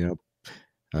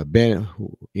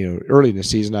 early in the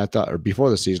season, or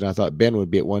before the season, I thought Ben would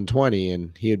be at 120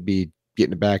 and he'd be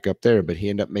getting it back up there, but he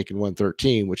ended up making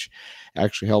 113, which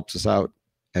actually helps us out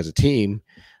as a team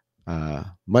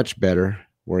much better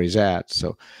where he's at.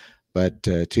 So, but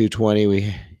 220,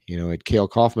 we, at Cale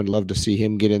Kaufman, love to see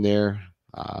him get in there.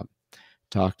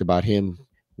 Talked about him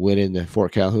winning the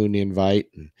Fort Calhoun invite.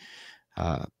 And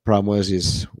problem was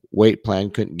his weight plan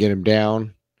couldn't get him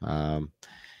down.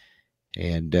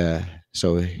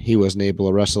 So he wasn't able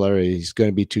to wrestle there. He's going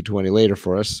to be 220 later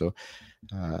for us. So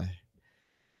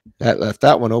that left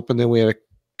that one open. Then we had a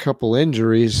couple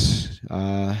injuries,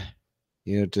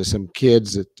 to some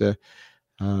kids at, at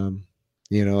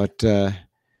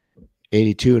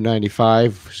 82 and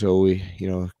 95. So we,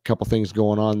 a couple things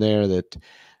going on there that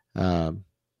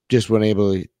just weren't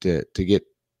able to get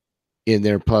in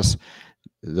there. Plus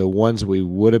the ones we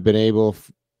would have been able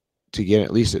to get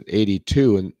at least at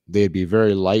 82, and they'd be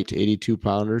very light 82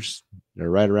 pounders. They're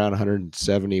right around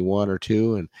 171 or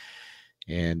 2,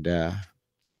 and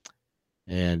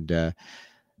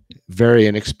very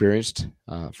inexperienced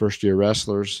first year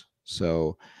wrestlers.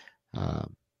 So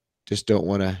just don't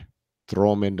want to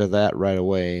throw them into that right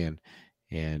away.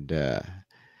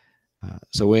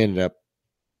 So we ended up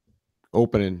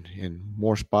opening in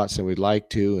more spots than we'd like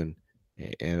to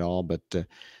and all, but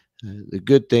the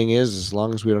good thing is, as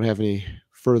long as we don't have any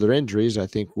further injuries, I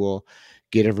think we'll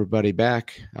get everybody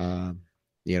back,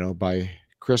 by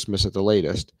Christmas at the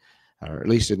latest, or at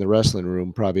least in the wrestling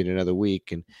room, probably in another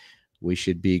week. And we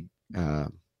should be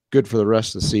good for the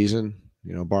rest of the season,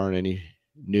 barring any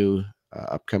new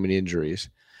upcoming injuries.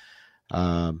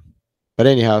 But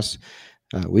anyhow,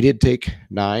 we did take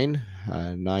 9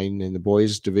 in the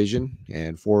boys division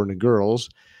and 4 in the girls.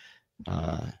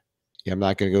 I'm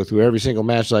not going to go through every single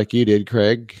match like you did,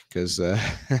 Craig, because that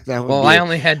would Well, be I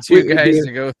only had 2 guys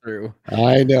to go through.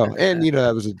 I know, and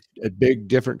that was a big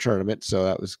different tournament, so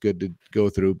that was good to go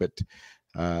through. But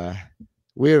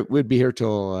we'd be here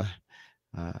till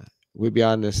we'd be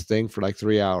on this thing for like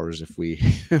 3 hours if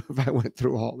if I went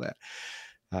through all that.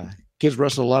 Kids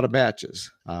wrestled a lot of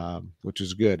matches, which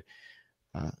is good.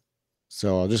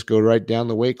 So I'll just go right down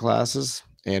the weight classes.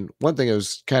 And one thing that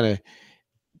was kind of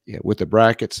with the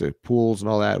brackets, the pools, and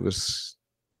all that was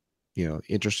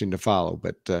interesting to follow.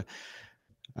 But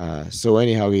so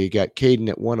anyhow, you got Caden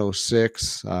at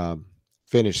 106,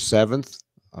 finished 7th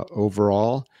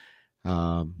overall.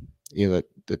 The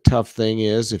tough thing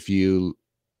is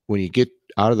when you get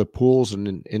out of the pools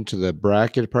and into the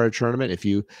bracket part of the tournament, if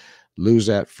you lose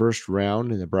that first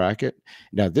round in the bracket,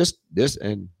 now this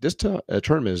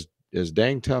tournament is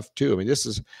dang tough too. I mean, this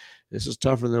is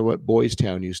tougher than what Boys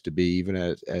Town used to be, even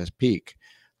as peak.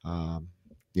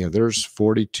 There's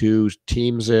 42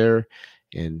 teams there,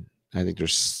 and I think it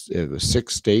was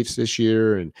 6 states this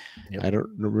year, and I don't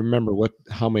remember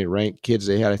how many ranked kids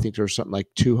they had. I think there was something like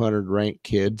 200 ranked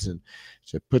kids, and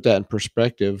to put that in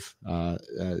perspective,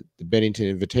 the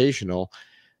Bennington Invitational,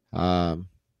 I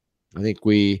think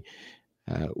we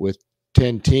with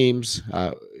 10 teams,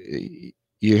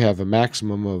 you have a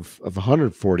maximum of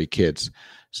 140 kids.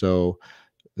 So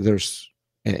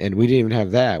and we didn't even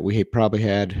have that. We probably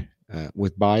had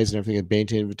with buys and everything at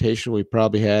Bennington Invitational, we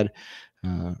probably had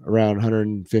around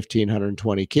 115,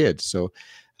 120 kids. So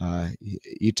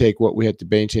you take what we had to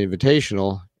Bennington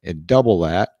Invitational and double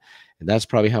that, and that's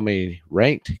probably how many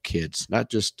ranked kids, not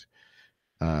just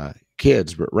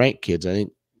kids, but ranked kids. I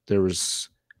think there was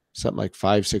something like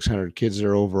 500-600 kids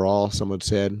there overall, someone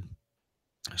said.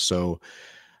 So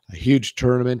a huge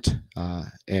tournament,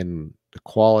 and the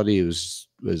quality was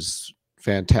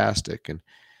fantastic.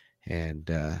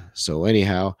 And so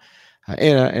anyhow,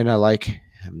 and I like,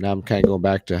 now I'm kind of going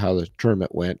back to how the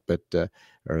tournament went, but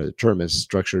or the tournament is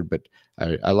structured, but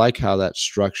I like how that's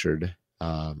structured.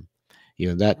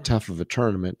 That tough of a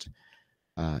tournament,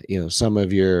 some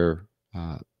of your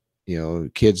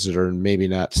kids that are maybe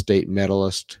not state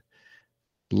medalist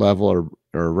level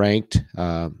or ranked,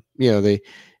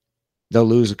 they'll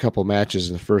lose a couple matches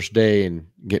in the first day and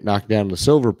get knocked down in the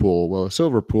silver pool. Well, the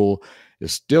silver pool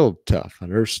is still tough, and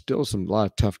there's still a lot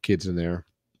of tough kids in there.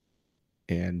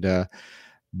 And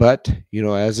but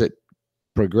as it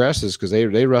progresses, because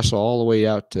they wrestle all the way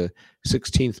out to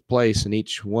 16th place in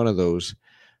each one of those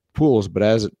pools, but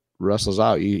as it wrestles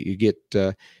out, you get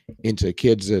into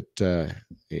kids that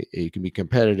you can be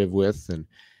competitive with, and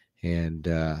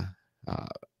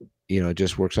it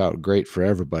just works out great for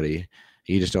everybody.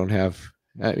 You just don't have,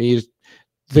 the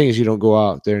thing is, you don't go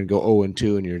out there and go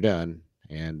 0-2 and you're done.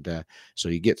 And so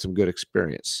you get some good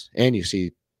experience, and you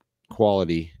see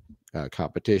quality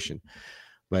competition.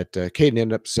 But Caden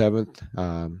ended up 7th.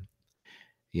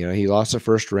 He lost the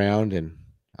first round and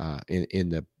in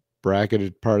the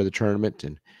bracketed part of the tournament,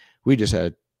 and we just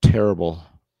had a terrible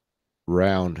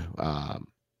round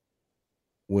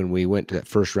when we went to that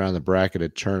first round of the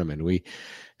bracketed tournament. I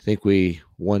think we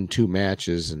won 2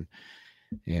 matches, and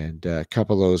a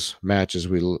couple of those matches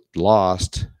we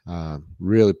lost,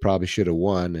 really probably should have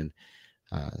won. And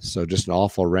so just an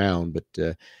awful round. But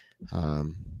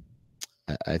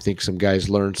I think some guys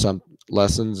learned some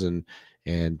lessons, and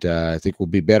I think we'll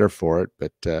be better for it.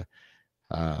 But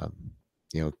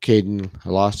Caden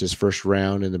lost his first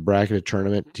round in the bracketed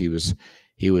tournament. He was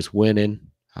winning,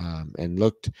 and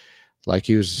looked like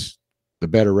he was the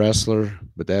better wrestler,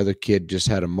 but the other kid just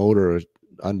had a motor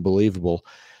unbelievable.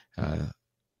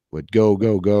 Would go,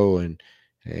 and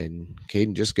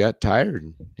Caden just got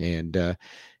tired, and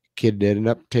kid ended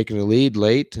up taking the lead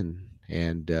late, and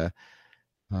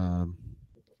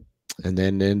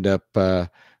then end up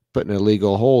putting a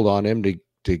legal hold on him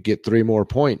to get 3 more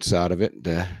points out of it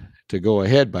to go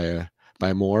ahead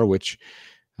by more, which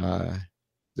the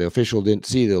official didn't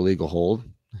see the legal hold,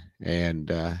 and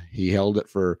he held it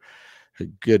for a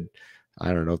good,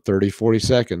 30-40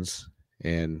 seconds,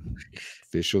 and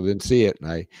official didn't see it.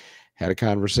 And I had a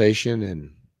conversation,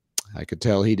 and I could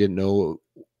tell he didn't know.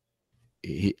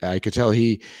 I could tell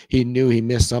he knew he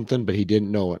missed something, but he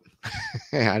didn't know it.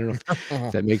 I don't know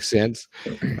if that makes sense.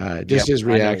 His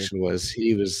reaction was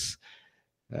he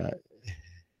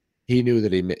knew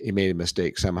that he made a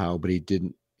mistake somehow, but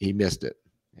he missed it.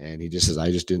 And he just says,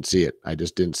 I just didn't see it. I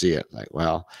just didn't see it. Like,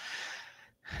 well,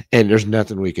 and there's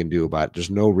nothing we can do about it. There's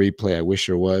no replay. I wish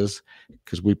there was,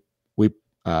 because we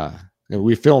and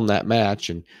we filmed that match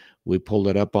and we pulled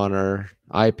it up on our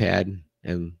iPad,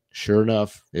 and sure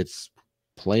enough, it's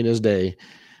plain as day.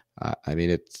 I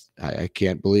mean, I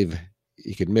can't believe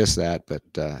he could miss that,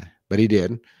 but he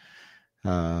did.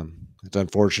 It's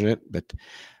unfortunate, but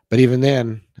even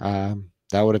then,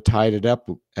 that would have tied it up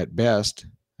at best.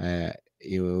 And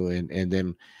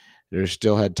then there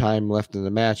still had time left in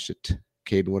the match that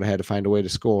Caden would have had to find a way to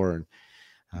score.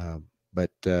 And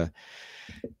but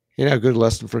good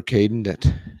lesson for Caden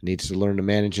that needs to learn to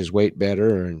manage his weight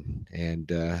better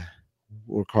and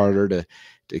work harder to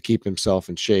keep himself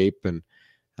in shape. And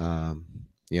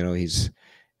he's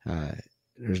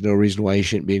there's no reason why he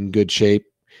shouldn't be in good shape.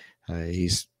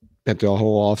 He's spent the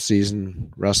whole off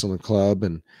season wrestling the club,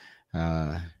 and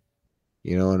and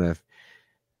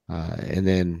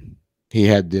then he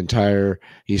had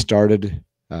he started.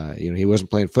 He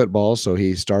wasn't playing football, so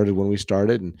he started when we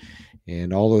started,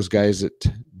 and all those guys that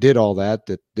did all that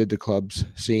did the club's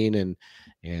scene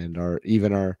and our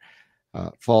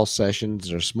fall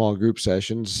sessions or small group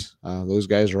sessions. Those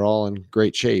guys are all in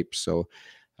great shape, so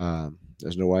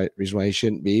there's no reason why he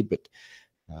shouldn't be. But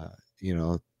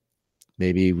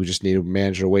maybe we just need to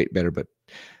manage our weight better. But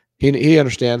he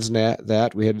understands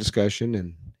that we had a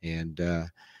discussion, and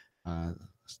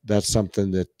that's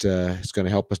something that is going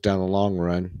to help us down the long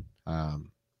run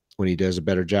when he does a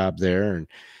better job there.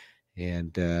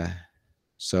 And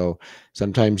so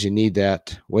sometimes you need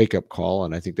that wake up call,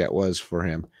 and I think that was for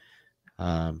him.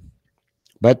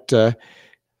 But other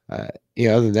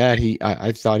than that,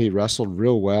 I thought he wrestled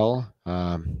real well.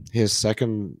 His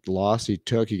second loss he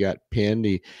took, he got pinned.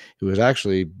 He was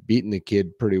actually beating the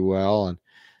kid pretty well,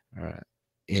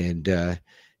 and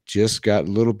just got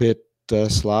a little bit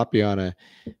sloppy on a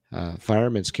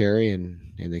fireman's carry, and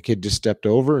the kid just stepped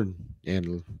over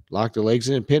and locked the legs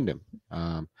in and pinned him.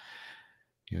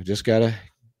 Just gotta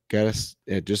just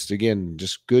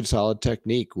good solid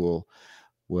technique will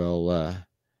win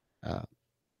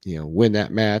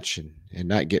that match and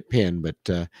not get pinned. But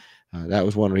that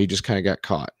was one where he just kind of got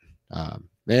caught,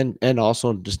 and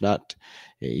also just not.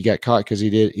 He got caught because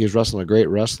he was wrestling a great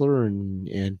wrestler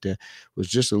and was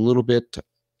just a little bit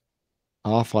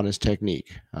off on his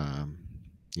technique.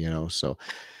 So,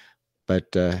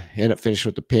 but ended up finishing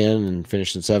with the pin and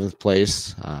finished in 7th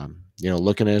place.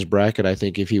 Looking at his bracket, I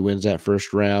think if he wins that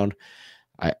first round,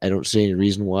 I don't see any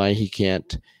reason why he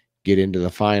can't get into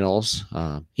the finals.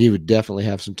 He would definitely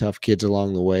have some tough kids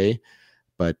along the way,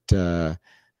 but I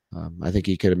think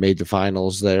he could have made the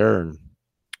finals there.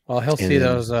 Well, he'll see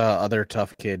those other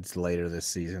tough kids later this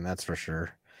season. That's for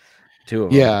sure. 2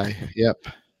 of them. Yep.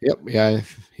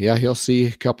 Yeah. He'll see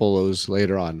a couple of those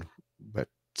later on, but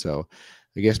so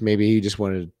I guess maybe he just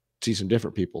wanted to see some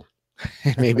different people.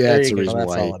 Maybe that's the reason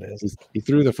why he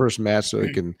threw the first match so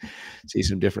he can see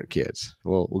some different kids.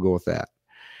 We'll go with that.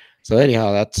 So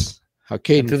anyhow, that's how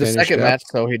Caden through the second match,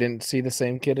 though, he didn't see the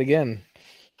same kid again.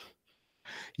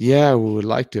 Yeah, we would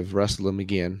like to have wrestled him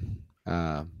again.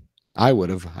 I would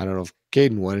have. I don't know if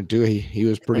Caden wanted to. He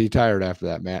was pretty tired after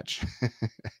that match.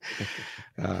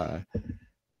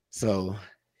 So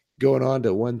going on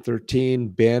to 113,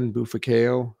 Ben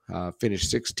Bufakeo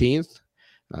finished 16th.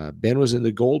 Ben was in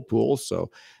the gold pool, so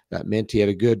that meant he had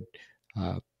a good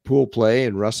pool play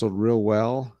and wrestled real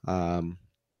well.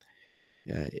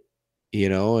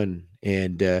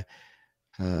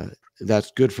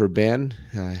 That's good for Ben.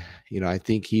 I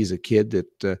think he's a kid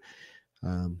that,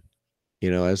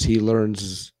 as he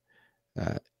learns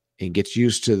and gets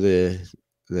used to the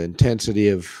intensity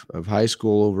of high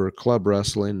school over club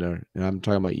wrestling, and I'm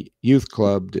talking about youth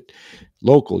club,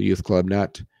 local youth club,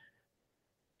 not,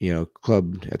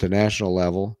 club at the national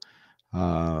level.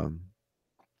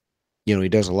 He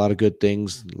does a lot of good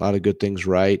things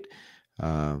right.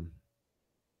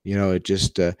 It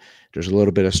just there's a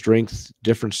little bit of strength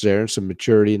difference there and some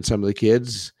maturity in some of the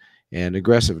kids and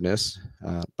aggressiveness.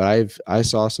 But I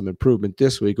saw some improvement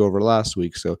this week over last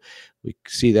week, so we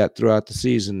see that throughout the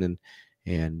season,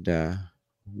 and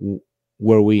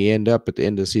where we end up at the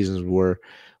end of the season is where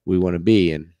we want to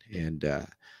be, and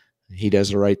he does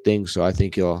the right thing. So I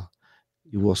think you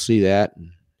will see that,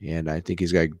 and I think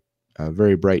he's got a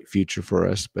very bright future for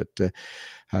us. But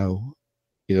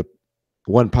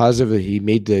one positive, he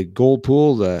made the gold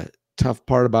pool. The tough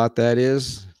part about that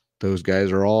is those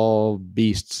guys are all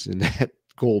beasts in that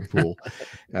gold pool.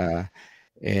 It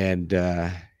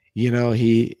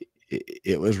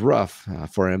was rough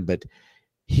for him, but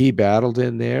he battled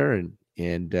in there, and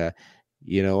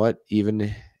you know what,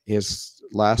 even his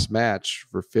last match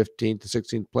for 15th to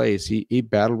 16th place, he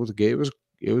battled with the game.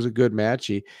 It was a good match.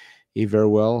 He very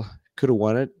well could have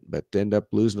won it, but ended up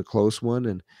losing a close one.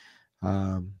 And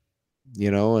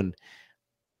and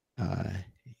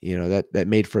that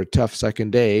made for a tough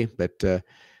second day. But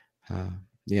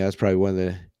that's probably one of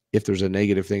the, if there's a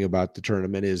negative thing about the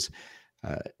tournament is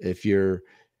if you're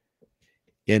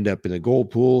end up in the gold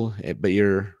pool, but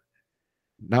you're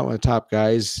not one of the top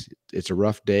guys, it's a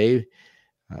rough day.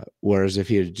 Whereas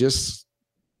if you just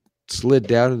slid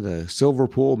down in the silver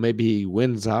pool, maybe he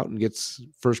wins out and gets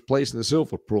first place in the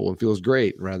silver pool and feels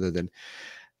great rather than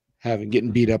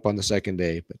getting beat up on the second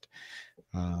day. But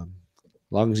as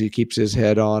long as he keeps his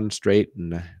head on straight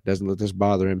and doesn't let this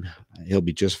bother him, he'll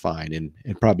be just fine and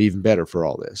probably even better for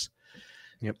all this.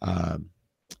 Yep.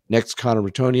 Next, Connor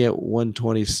Bertoni at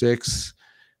 126.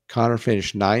 Connor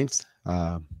finished 9th.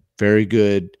 Very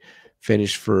good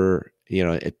finish for,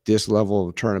 at this level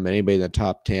of tournament. Anybody in the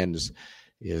top 10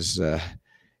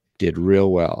 did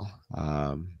real well.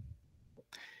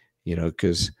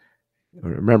 Because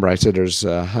remember I said there's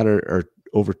 100 or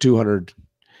over 200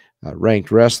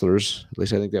 ranked wrestlers. At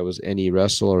least I think that was NE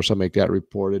Wrestle or something like that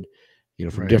reported,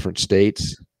 from different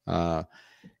states. So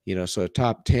a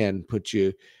top 10 puts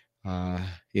you,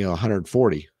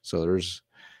 140. So there's,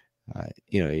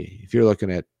 if you're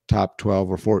looking at top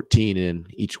 12 or 14 in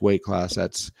each weight class,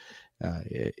 that's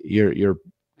you're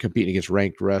competing against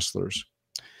ranked wrestlers.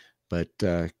 But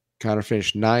Connor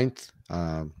finished 9th.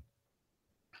 Had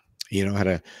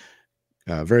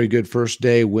a very good first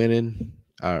day winning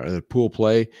the pool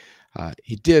play.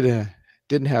 He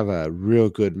didn't have a real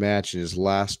good match in his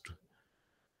last,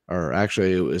 or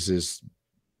actually it was his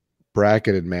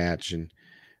bracketed match, and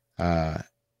that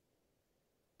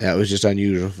was just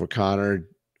unusual for Connor.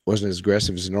 Wasn't as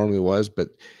aggressive as he normally was, but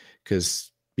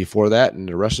because before that and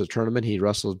the rest of the tournament, he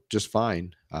wrestled just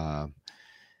fine.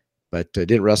 But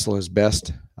didn't wrestle his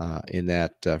best in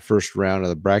that first round of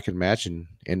the bracket match and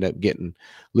ended up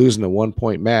losing a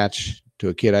 1-point match to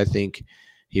a kid. I think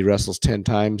he wrestles 10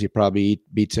 times. He probably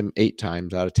beats him 8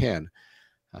 times out of 10.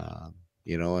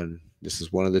 And this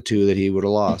is one of the 2 that he would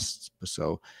have lost.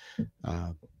 So,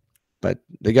 but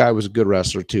the guy was a good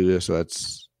wrestler too. So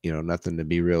that's, nothing to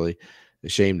be really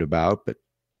ashamed about, but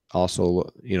also,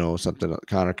 something that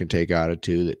Connor can take out of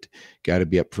too, that got to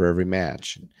be up for every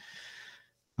match.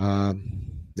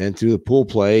 Then through the pool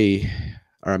play,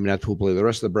 not pool play, the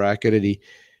rest of the bracket, he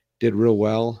did real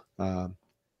well.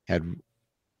 Had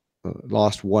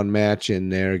lost one match in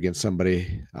there against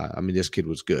somebody. This kid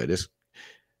was good.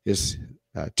 His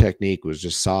technique was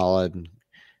just solid,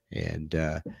 and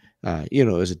it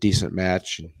was a decent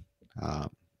match.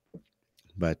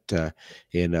 But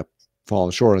he ended up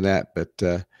falling short on that.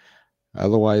 But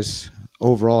otherwise,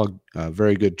 overall, a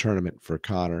very good tournament for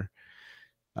Connor.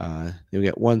 Then we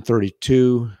got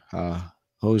 132,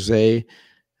 Jose.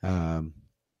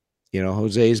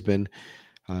 Jose's been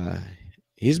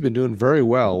he's been doing very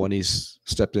well when he's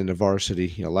stepped into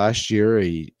varsity. Last year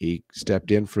he stepped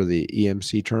in for the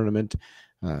EMC tournament,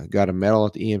 got a medal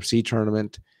at the EMC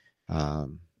tournament.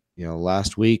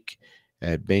 Last week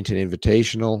at Bainton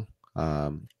Invitational,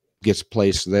 gets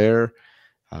placed there,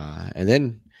 and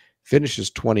then finishes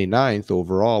 29th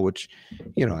overall, which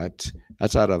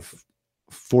that's out of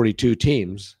 42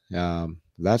 teams.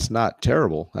 That's not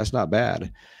terrible. That's not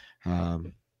bad.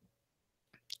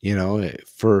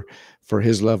 For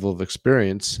his level of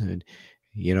experience, and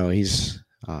he is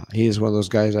one of those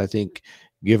guys. I think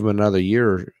give him another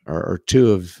year or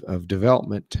 2 of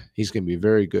development, he's going to be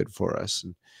very good for us.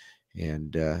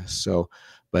 And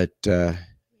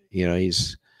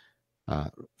he's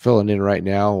filling in right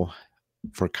now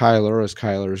for Kyler as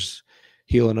Kyler's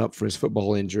healing up for his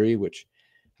football injury, which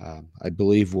I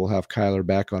believe we'll have Kyler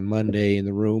back on Monday in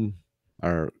the room,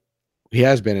 or he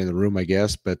has been in the room, I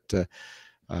guess, but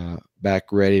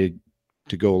back ready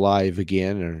to go live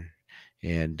again,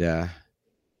 and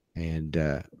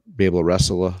be able to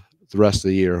wrestle the rest of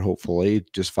the year, hopefully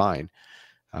just fine.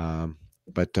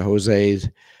 But Jose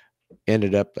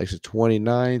ended up, like I said,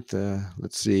 29th.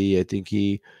 Let's see, I think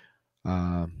he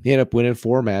ended up winning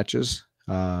 4 matches.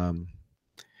 Went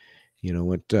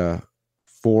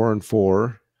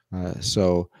 4-4.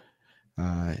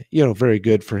 Very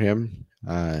good for him.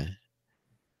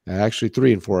 Actually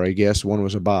 3-4, I guess. 1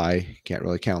 was a bye. Can't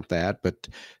really count that, but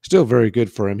still very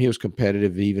good for him. He was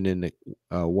competitive even in the,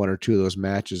 1 or 2 of those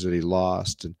matches that he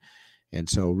lost. And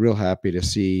so real happy to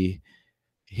see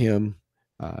him.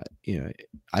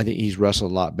 I think he's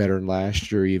wrestled a lot better than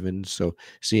last year even. So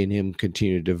seeing him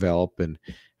continue to develop, and,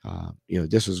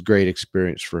 this was great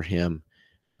experience for him.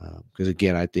 Because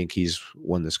again, I think he's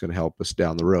one that's going to help us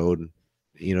down the road and,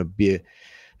 be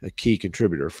a key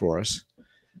contributor for us.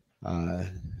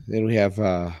 Then we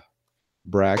have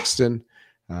Braxton.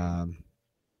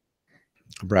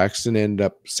 Braxton ended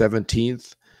up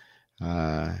 17th.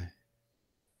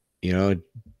 You know,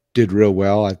 did real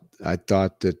well. I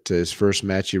thought that his first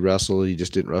match he wrestled, he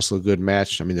just didn't wrestle a good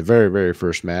match. I mean, the very, very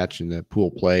first match in the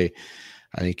pool play,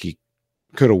 I think he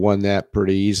could have won that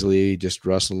pretty easily, just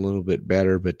wrestled a little bit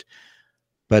better. But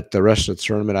the rest of the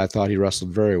tournament, I thought he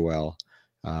wrestled very well.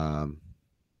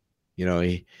 You know,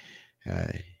 he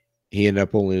ended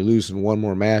up only losing one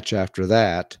more match after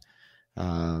that.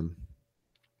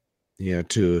 You know,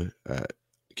 to a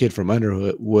kid from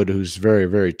Underwood who's very,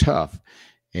 very tough,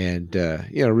 and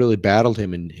you know, really battled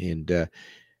him and ended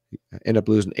up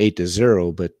losing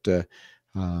 8-0. But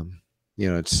you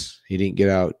know, he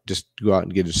didn't just go out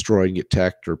and get destroyed and get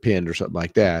teched or pinned or something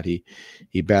like that. He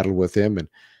battled with him,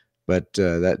 but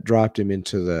that dropped him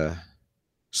into the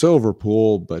silver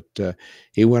pool. But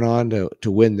he went on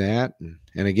to win that,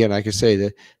 and again, like I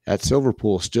say, that silver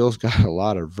pool still's got a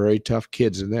lot of very tough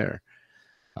kids in there.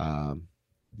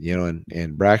 You know,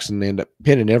 and Braxton ended up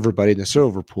pinning everybody in the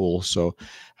silver pool. So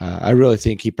I really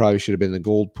think he probably should have been in the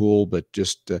gold pool, but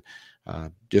just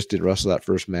didn't wrestle that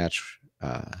first match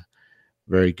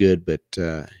very good. But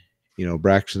you know,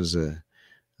 Braxton's a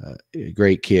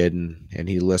great kid, and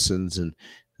he listens and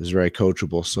is very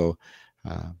coachable. So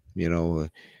you know,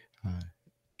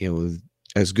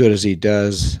 as good as he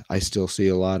does, I still see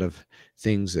a lot of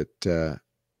things that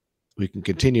we can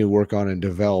continue to work on and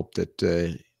develop.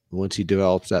 That once he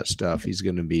develops that stuff, he's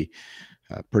going to be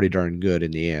pretty darn good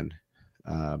in the end.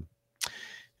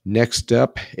 Next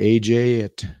up, AJ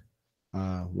at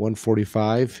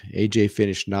 145. AJ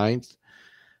finished 9th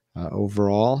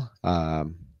overall.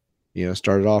 You know,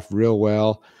 started off real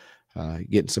well,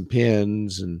 getting some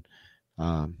pins, and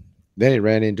then he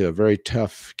ran into a very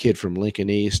tough kid from Lincoln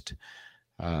East.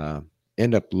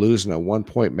 Ended up losing a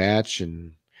 1-point match,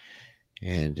 and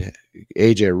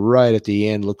AJ right at the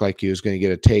end looked like he was going to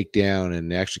get a takedown,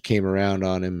 and actually came around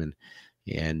on him. And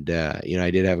you know,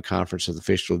 I did have a conference with the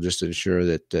official just to ensure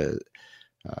that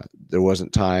there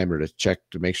wasn't time, or to check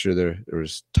to make sure there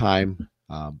was time.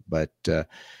 But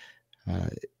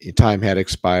time had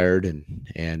expired,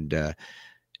 and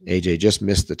AJ just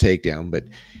missed the takedown. But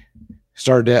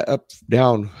started off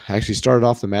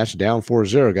the match down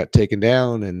 4-0, got taken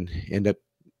down, and ended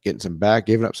up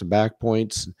giving up some back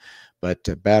points. But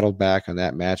battled back on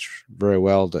that match very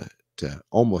well to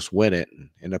almost win it,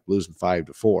 and end up losing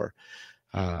 5-4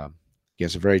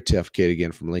 against a very tough kid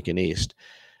again from Lincoln East.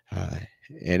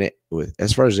 And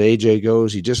as far as AJ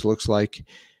goes, he just looks like,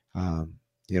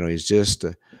 you know, he's just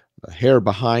a hair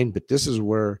behind. But this is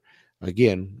where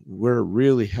it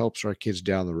really helps our kids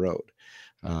down the road.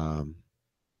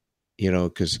 You know,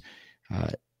 because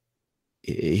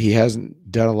he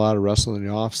hasn't done a lot of wrestling in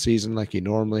the off season like he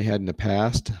normally had in the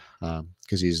past,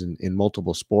 because he's in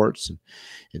multiple sports,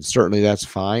 and certainly that's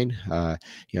fine.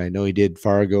 You know, I know he did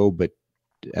Fargo, but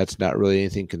that's not really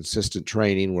anything consistent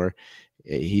training, where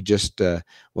he just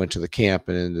went to the camp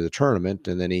and into the tournament,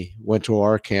 and then he went to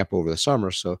our camp over the summer.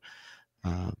 So,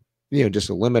 you know, just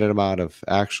a limited amount of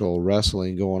actual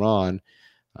wrestling going on,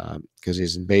 because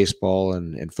he's in baseball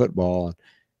and football,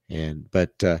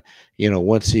 but you know,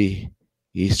 once he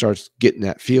starts getting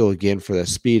that feel again for the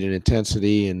speed and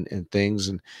intensity and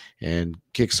things, and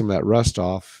kick some of that rust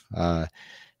off,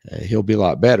 he'll be a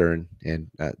lot better. And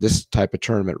this type of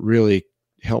tournament really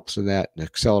helps in that and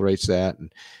accelerates that.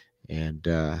 And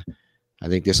I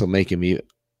think this will make him,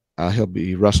 he'll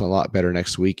be wrestling a lot better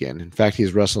next weekend. In fact,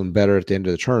 he's wrestling better at the end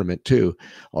of the tournament too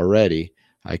already.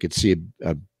 I could see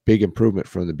a big improvement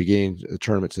from the beginning of the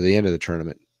tournament to the end of the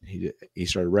tournament. He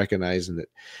started recognizing that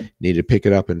he needed to pick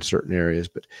it up in certain areas.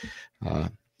 But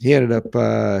he ended up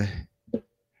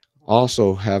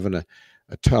also having a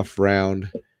tough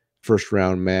first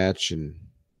round match. And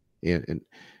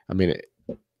I mean,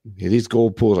 these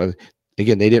gold pools,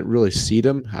 again, they didn't really seed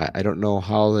them. I don't know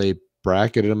how they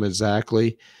bracketed them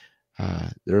exactly.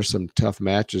 There are some tough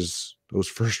matches those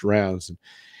first rounds,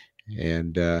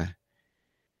 and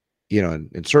you know,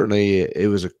 and certainly it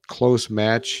was a close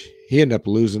match. He ended up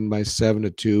losing by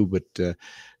 7-2, but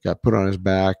got put on his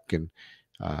back, and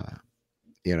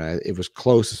you know, it was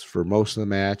close for most of the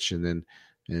match, and then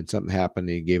something happened.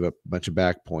 He gave up a bunch of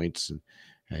back points,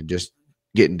 and just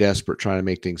getting desperate, trying to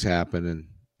make things happen and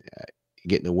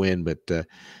getting a win, but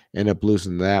ended up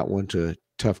losing that one to a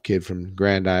tough kid from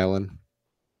Grand Island.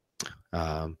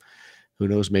 Who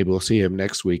knows? Maybe we'll see him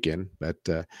next weekend. But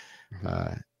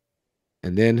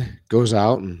and then goes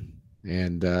out and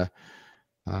you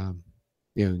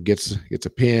know, gets a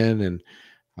pin,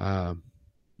 and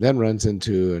then runs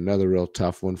into another real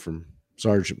tough one from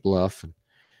Sergeant Bluff, and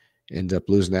ends up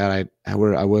losing that. I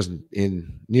wasn't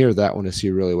in near that one to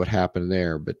see really what happened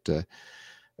there, but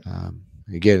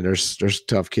again, there's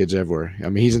tough kids everywhere. I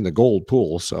mean, he's in the gold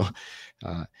pool, so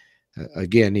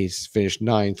again, he's finished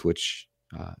 9th, which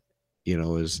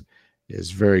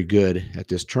is very good at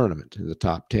this tournament in the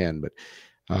top 10. But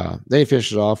then he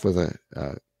finishes off with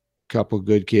a couple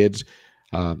good kids.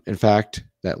 In fact,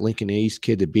 that Lincoln East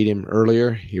kid that beat him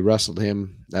earlier, he wrestled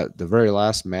him at the very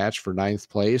last match for 9th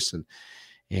place, and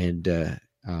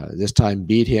this time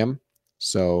beat him.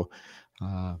 So,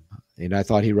 and I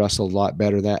thought he wrestled a lot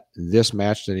better this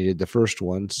match than he did the first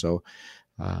one. So,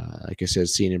 like I said,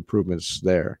 seeing improvements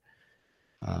there.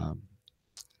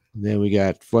 Then we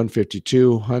got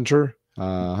 152 Hunter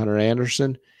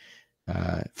Anderson,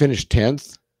 finished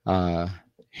 10th,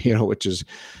 which is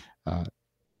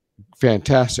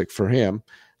fantastic for him.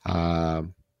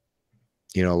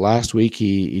 Last week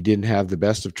he didn't have the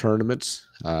best of tournaments,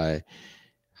 and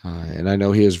I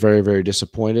know he was very, very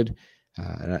disappointed.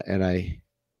 And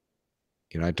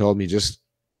I told him you just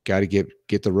got to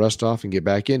get the rust off and get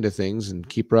back into things and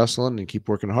keep wrestling and keep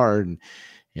working hard.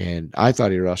 And I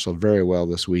thought he wrestled very well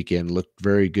this weekend, looked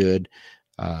very good,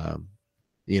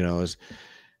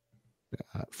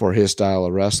 for his style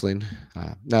of wrestling.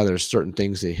 Now there's certain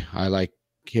things that I like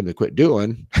him to quit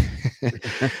doing,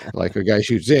 like a guy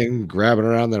shoots in, grabbing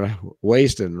around their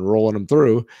waist and rolling them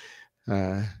through.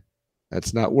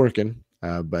 That's not working.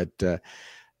 But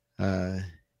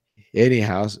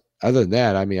anyhow, other than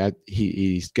that, I mean,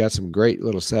 he's got some great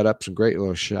little setups and great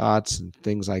little shots and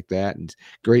things like that, and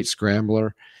great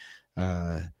scrambler.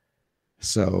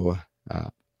 So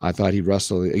I thought he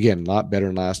wrestled again a lot better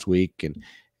than last week, and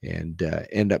end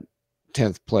up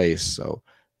 10th place. So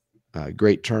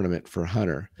great tournament for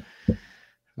Hunter.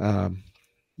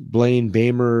 Blaine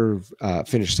Bamer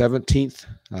finished 17th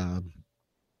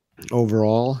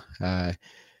overall.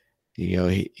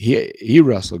 He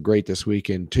wrestled great this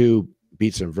weekend too.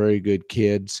 Beat some very good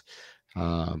kids.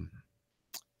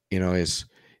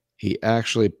 He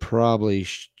actually probably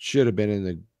should have been in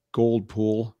the gold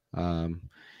pool, or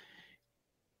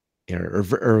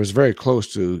was very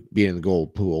close to being in the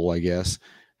gold pool, I guess.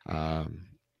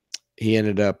 He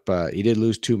ended up, he did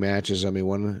lose 2 matches. I mean,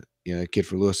 one, a kid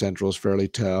from Lewis Central is fairly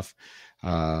tough.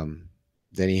 Then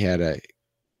he had a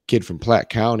kid from Platte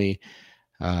County,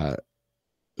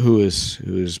 who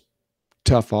is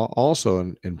tough also.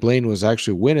 And Blaine was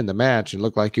actually winning the match and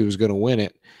looked like he was going to win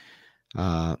it.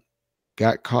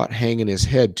 Got caught hanging his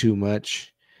head too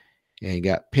much and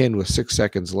got pinned with 6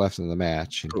 seconds left in the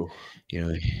match. And,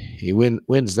 he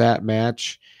wins that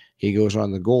match. He goes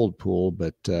on the gold pool,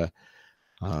 but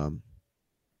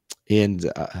ends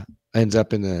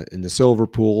up in the silver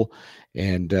pool,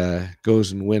 and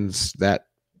goes and wins that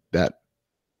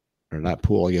or not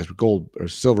pool, I guess, gold or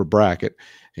silver bracket.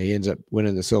 And he ends up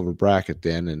winning the silver bracket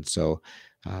then. And so,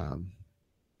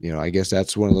 I guess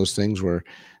that's one of those things where,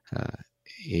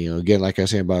 again, like I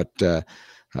say about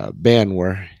Ben,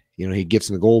 where, he gets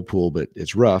in the gold pool, but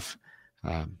it's rough.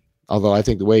 Although I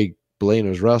think the way Blaine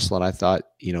was wrestling, I thought,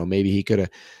 maybe he could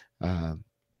have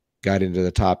got into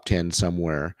the top 10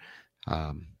 somewhere.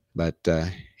 But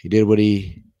he did what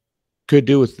he could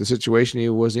do with the situation he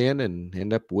was in and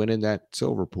end up winning that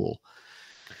silver pool.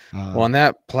 Well, and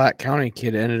that Platte County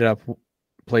kid ended up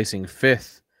placing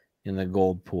 5th in the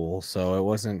gold pool, so it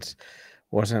wasn't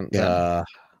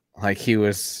like he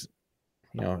was,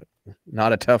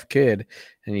 not a tough kid.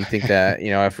 And you think that,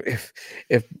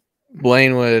 if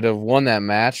Blaine would have won that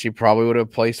match, he probably would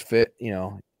have placed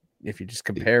 5th. If you just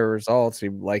compare results, he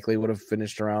likely would have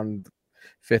finished around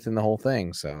 5th in the whole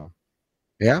thing. So,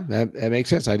 yeah, that makes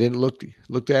sense. I didn't look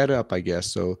that up, I guess.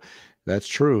 So that's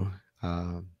true.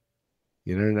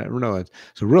 You never know.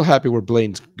 So real happy where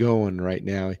Blaine's going right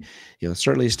now.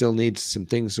 Certainly still needs some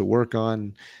things to work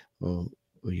on.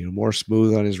 More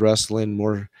smooth on his wrestling,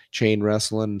 more chain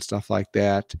wrestling and stuff like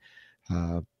that.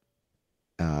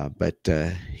 But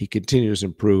he continues to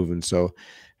improve, and so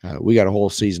we got a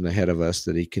whole season ahead of us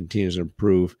that he continues to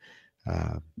improve.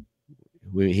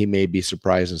 He may be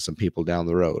surprising some people down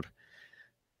the road.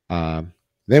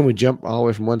 Then we jump all the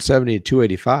way from 170 to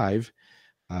 285.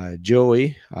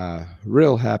 Joey,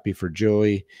 real happy for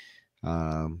Joey.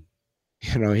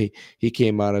 He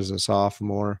came out as a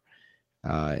sophomore,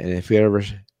 and if he ever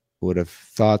would have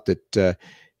thought that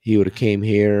he would have came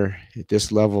here at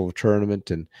this level of tournament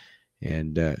and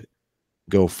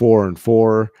go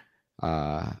 4-4,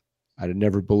 I'd have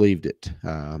never believed it.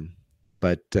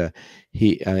 But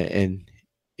he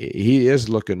is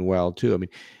looking well too. I mean,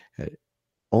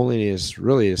 only his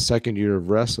second year of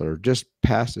wrestling, or just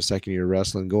past his second year of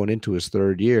wrestling, going into his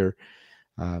third year.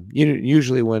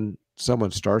 Usually when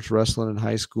someone starts wrestling in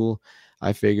high school,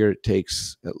 I figure it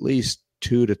takes at least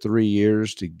 2 to 3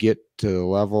 years to get to the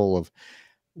level of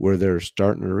where they're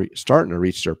starting to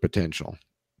reach their potential.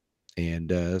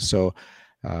 And so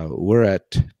we're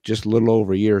at just a little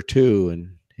over year 2,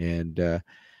 and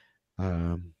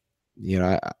you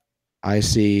know, I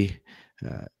see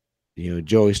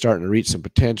Joey starting to reach some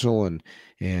potential, and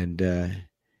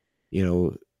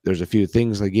there's a few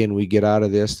things again we get out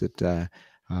of this that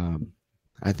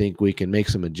I think we can make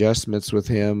some adjustments with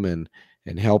him and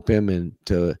help him and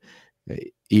to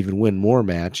even win more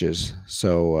matches.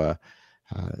 So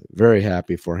very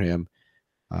happy for him.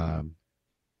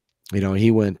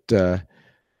 He went he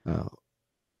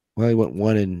went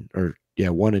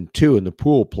 1-2 in the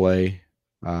pool play,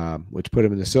 which put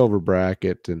him in the silver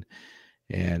bracket, and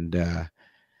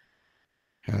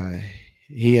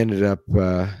he ended up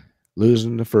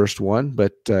losing the first one,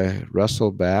 but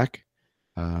wrestled back,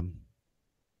 and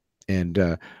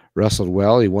wrestled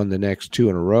well. He won the next 2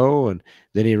 in a row, and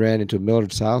then he ran into a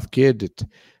Millard South kid that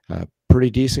pretty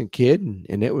decent kid,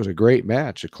 and it was a great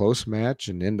match, a close match,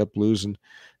 and ended up losing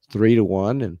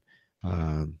 3-1, and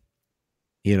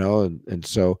and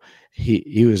so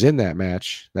he was in that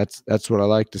match. That's what I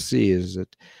like to see, is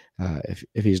that if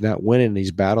he's not winning,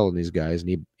 he's battling these guys,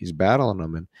 and he's battling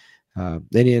them, and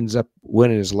then he ends up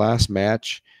winning his last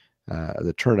match of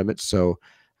the tournament. So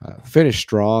finished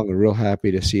strong, and real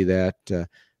happy to see that.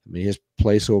 His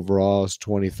place overall is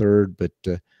 23rd, but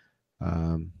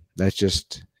that's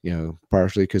just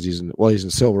partially because he's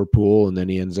in silver pool, and then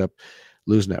he ends up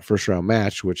losing that first round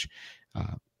match, which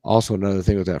also another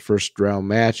thing with that first round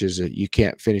match is that you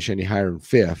can't finish any higher than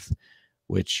 5th,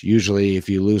 which usually if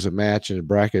you lose a match in a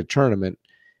bracket tournament,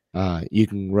 you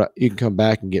can come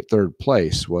back and get 3rd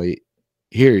place. Well,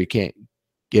 here you can't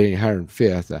get any higher than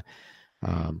 5th.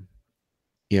 Part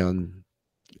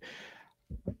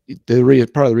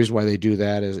of the reason why they do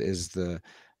that is the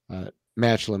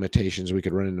match limitations. We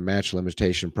could run into match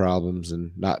limitation problems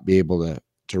and not be able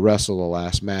to wrestle the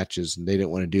last matches, and they didn't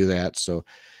want to do that. So,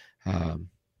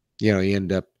 you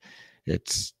end up,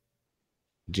 it's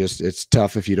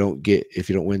tough if you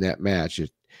don't win that match. You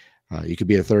could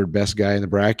be a 3rd best guy in the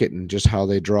bracket, and just how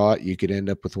they draw it, you could end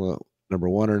up with number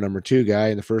 1 or number 2 guy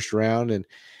in the first round, and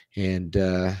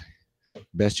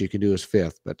best you can do is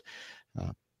 5th. But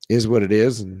is what it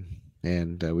is, and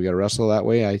we got to wrestle that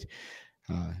way.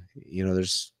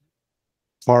 There's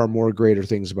far more greater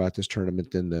things about this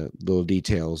tournament than the little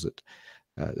details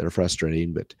that are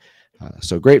frustrating. But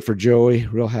so great for Joey,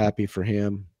 real happy for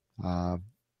him.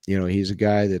 He's a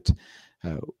guy that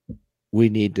we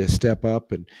need to step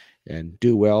up and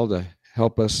do well to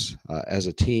help us as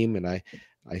a team, and I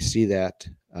see that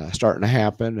starting to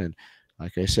happen. And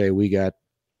like I say, we got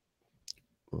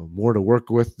more to work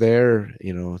with there,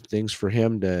 things for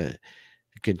him to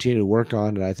continue to work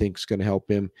on, and I think it's going to help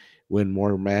him win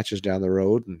more matches down the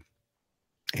road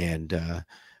and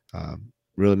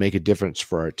really make a difference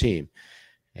for our team.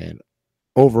 And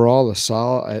overall,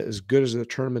 as good as the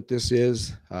tournament this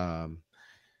is,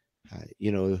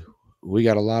 we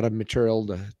got a lot of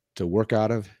material to work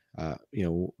out of,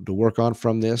 to work on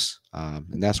from this,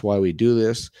 and that's why we do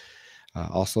this.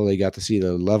 Also, they got to see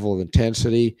the level of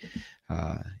intensity.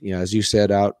 As you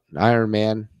said, out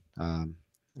Ironman.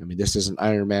 This isn't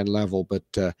Ironman level, but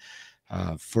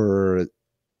for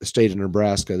the state of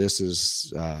Nebraska, this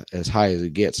is as high as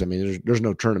it gets. There's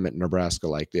no tournament in Nebraska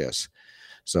like this.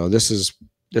 So this is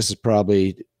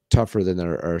probably tougher than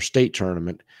our state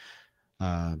tournament.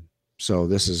 So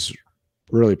this is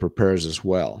really prepares us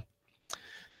well.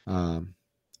 And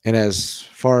as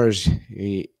far as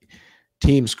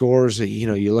team scores,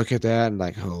 you look at that and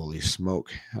like, holy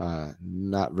smoke,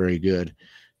 not very good.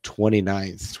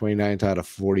 29th out of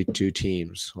 42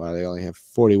 teams. Well, they only have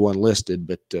 41 listed,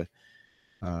 but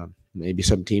maybe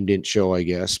some team didn't show, I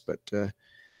guess. But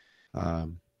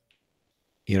that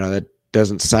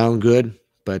doesn't sound good.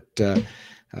 But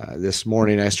this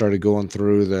morning I started going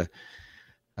through the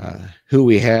who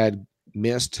we had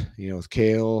missed, with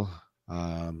Kale,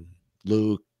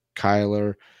 Luke,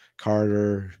 Kyler,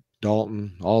 Carter,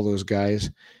 Dalton, all those guys.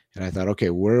 And I thought, okay,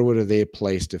 where would have they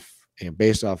placed if,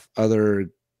 based off our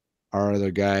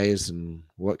other guys and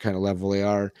what kind of level they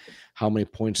are, how many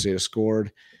points they have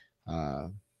scored. I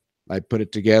put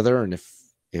it together, and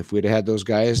if we'd had those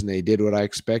guys and they did what I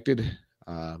expected,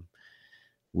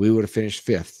 we would have finished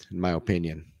 5th, in my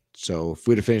opinion. So if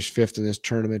we'd have finished 5th in this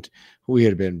tournament, we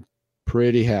had been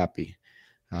pretty happy.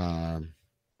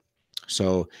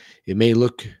 So it may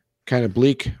look kind of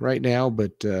bleak right now,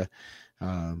 but put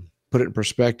it in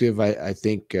perspective, I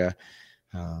think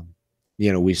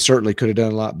we certainly could have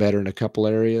done a lot better in a couple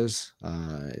areas,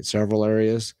 in several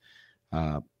areas,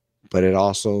 but it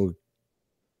also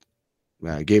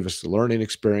gave us the learning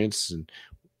experience, and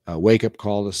wake-up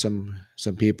call to some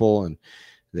people, and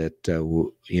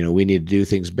that we need to do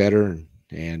things better,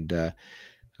 and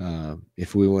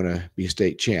if we want to be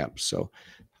state champs. So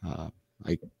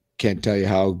I can't tell you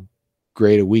how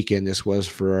great a weekend this was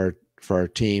for our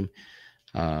team.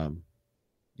 In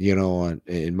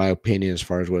my opinion, as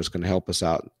far as what it's going to help us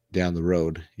out down the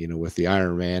road, with the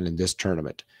Ironman and this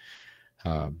tournament.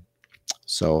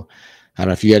 So I don't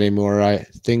know if you got any more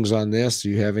things on this. Do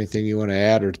you have anything you want to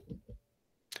add or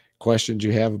questions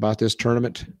you have about this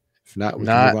tournament? If not, we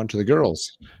can move on to the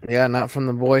girls. Yeah, not from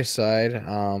the boys' side.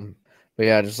 But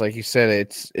yeah, just like you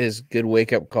said, is good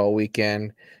wake up call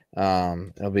weekend.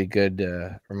 It'll be a good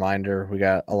reminder. We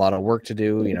got a lot of work to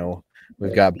do.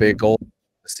 We've got big goals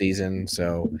this season,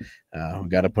 so we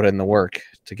got to put in the work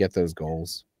to get those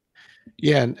goals.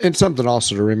 Yeah, and something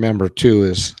also to remember too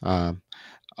is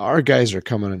our guys are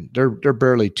coming. They're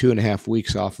barely 2.5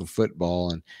 weeks off of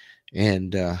football,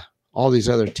 and all these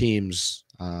other teams.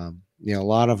 A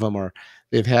lot of them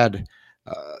they've had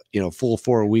full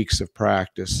 4 weeks of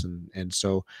practice, and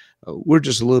so we're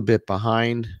just a little bit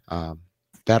behind.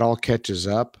 That all catches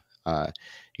up.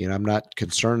 I'm not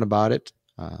concerned about it.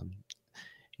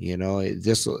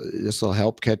 This will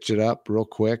help catch it up real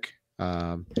quick.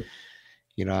 After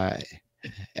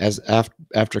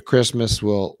Christmas,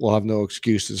 we'll have no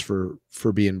excuses for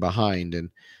being behind,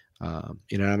 and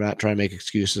I'm not trying to make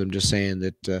excuses. I'm just saying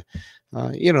that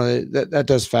that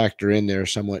does factor in there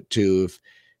somewhat too.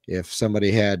 If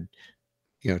somebody had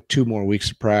 2 more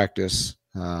weeks of practice,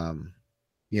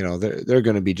 they're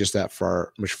going to be just that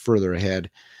much further ahead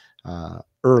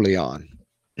early on.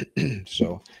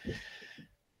 So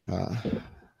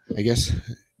I guess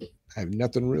I have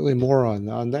nothing really more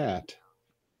on that.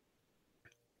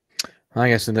 I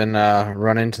guess, and then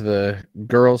run into the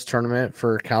girls tournament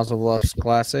for Council Bluffs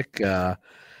Classic.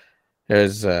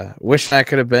 Wishing I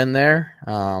could have been there.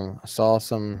 I saw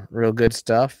some real good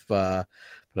stuff, but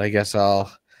I guess I'll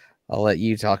let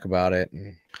you talk about it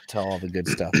and tell all the good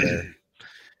stuff there.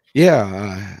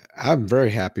 Yeah, I'm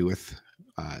very happy with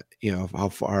how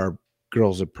far our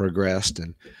girls have progressed,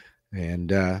 and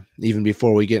even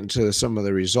before we get into some of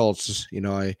the results,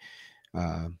 I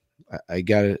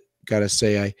gotta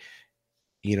say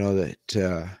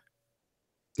that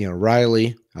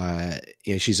Riley,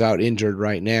 she's out injured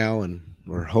right now, and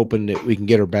we're hoping that we can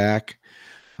get her back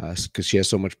because she has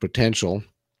so much potential.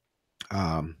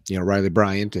 Riley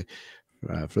Bryant,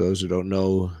 for those who don't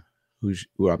know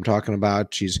who I'm talking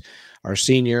about, she's our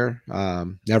senior,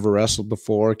 never wrestled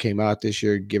before, came out this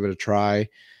year, give it a try.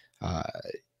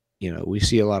 We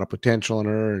see a lot of potential in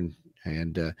her,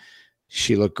 and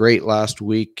she looked great last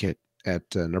week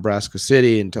at Nebraska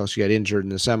City until she got injured in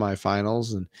the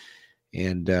semifinals,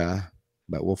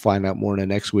 but we'll find out more in the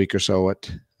next week or so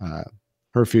what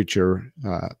her future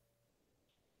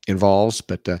involves.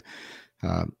 But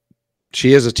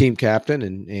she is a team captain,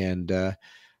 and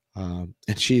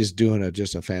she's doing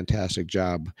just a fantastic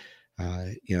job,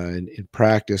 in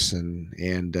practice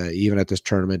and even at this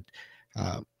tournament.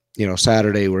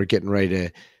 Saturday we're getting ready to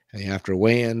after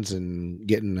weigh-ins and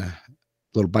getting a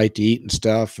little bite to eat and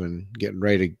stuff, and getting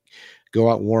ready to go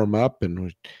out and warm up. And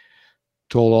we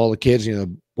told all the kids,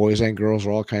 boys and girls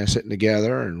are all kind of sitting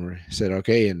together, and we said,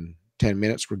 okay, in 10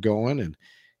 minutes we're going,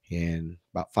 and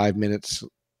about 5 minutes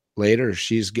later,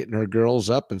 she's getting her girls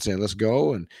up and saying, let's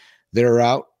go. And they're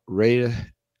out ready to,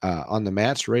 on the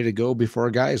mats, ready to go before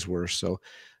our guys were. So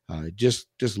just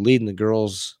leading the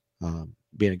girls,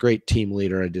 being a great team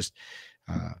leader.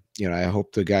 I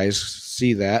hope the guys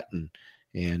see that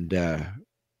and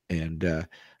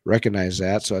recognize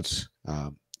that. So it's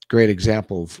a great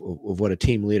example of what a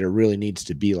team leader really needs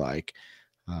to be like.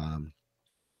 And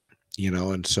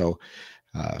so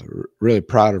really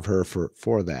proud of her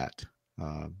for that.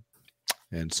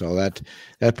 And so that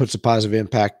puts a positive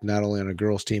impact not only on a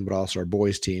girls team, but also our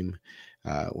boys team,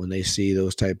 when they see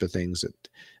those type of things that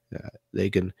they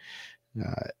can,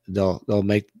 that'll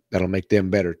make them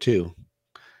better too.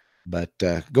 But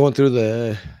going through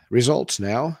the results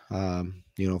now, 4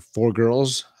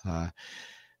 girls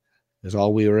is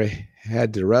all we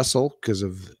had to wrestle because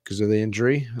of the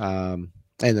injury, and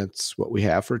that's what we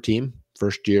have for a team,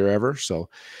 first year ever. So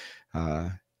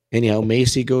anyhow,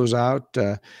 Macy goes out.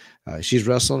 She's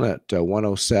wrestling at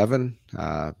 107.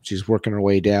 She's working her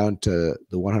way down to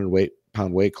the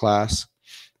 100-pound weight class,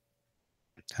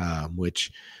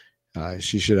 which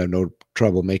she should have no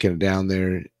trouble making it down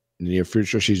there in the near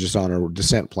future. She's just on her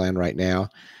descent plan right now,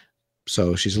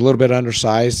 so she's a little bit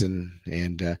undersized,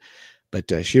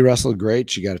 but she wrestled great.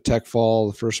 She got a tech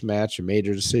fall the first match and made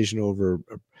her decision over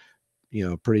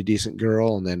a pretty decent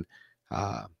girl, and then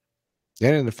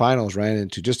then in the finals ran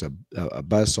into just a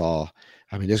buzzsaw.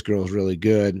 I mean, this girl's really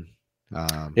good.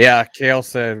 Yeah, Kale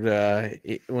said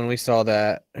when we saw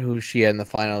that who she had in the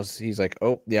finals, he's like,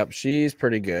 "Oh, yep, she's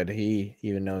pretty good." He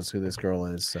even knows who this girl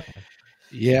is. So.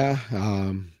 Yeah,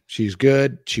 she's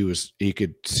good. You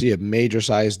could see a major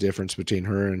size difference between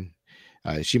her and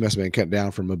she must have been cut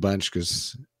down from a bunch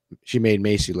because she made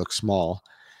Macy look small.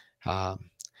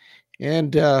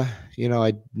 And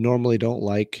I normally don't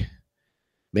like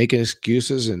making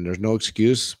excuses, and there's no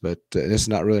excuse, but this is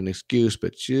not really an excuse,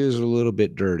 but she is a little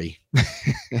bit dirty.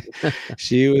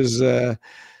 She was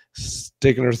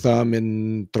sticking her thumb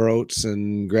in throats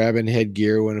and grabbing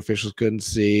headgear when officials couldn't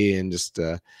see, and just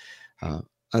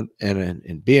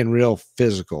and being real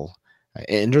physical.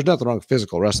 And there's nothing wrong with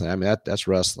physical wrestling. I mean, that's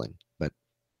wrestling,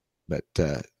 but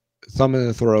thumb in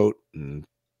the throat and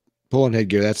pulling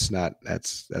headgear, that's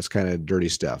kind of dirty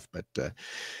stuff. But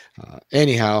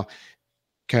anyhow,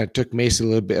 kind of took Macy a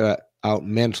little bit out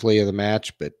mentally of the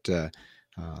match, but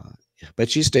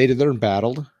she stayed there and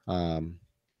battled.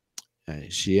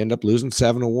 She ended up losing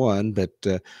 7-1,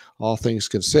 but all things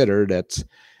considered, that's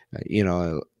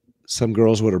some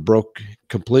girls would have broke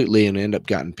completely and end up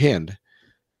getting pinned.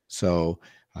 So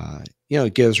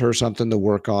it gives her something to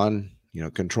work on.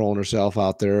 Controlling herself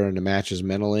out there in the matches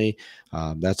mentally.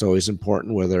 That's always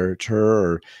important, whether it's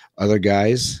her or other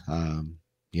guys.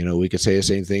 We could say the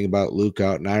same thing about Luke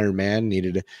out in Iron Man.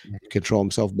 Needed to control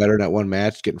himself better in that one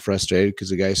match, getting frustrated because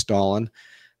the guy's stalling.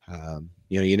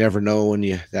 You never know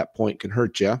when that point can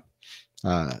hurt you.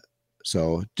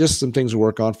 So just some things to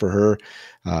work on for her.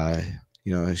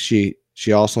 She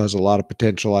also has a lot of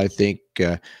potential, I think,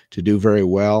 to do very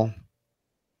well.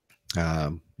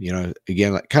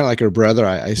 Again, kind of like her brother,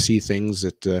 I see things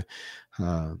that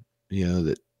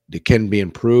that can be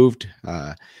improved.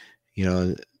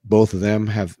 Both of them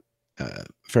have a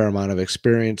fair amount of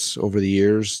experience over the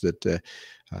years that,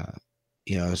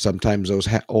 sometimes those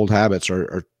old habits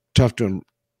are tough to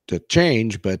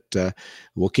change, but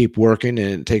we'll keep working,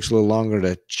 and it takes a little longer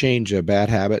to change a bad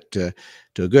habit to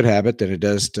a good habit than it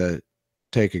does to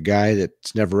take a guy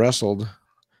that's never wrestled,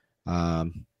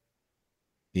 and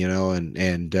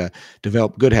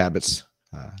develop good habits.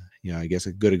 I guess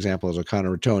a good example is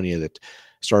O'Connor Ratonia that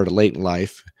started late in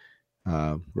life.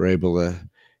 We're able to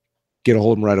get a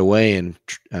hold of him right away and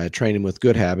train him with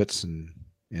good habits and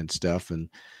stuff. And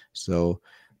so,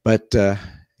 but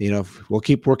we'll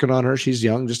keep working on her. She's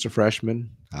young, just a freshman.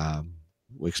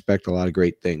 We expect a lot of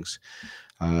great things.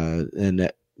 And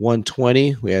at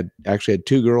 120, we actually had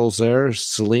two girls there.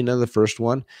 Selena, the first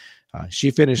one,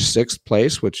 she finished 6th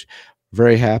place, which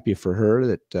very happy for her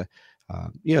that,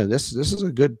 this is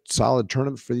a good solid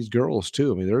tournament for these girls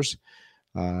too. I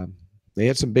mean, they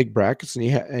had some big brackets, and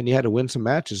you had to win some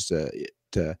matches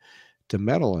to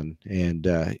medal, and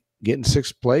getting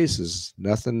 6th place is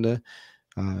nothing to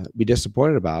be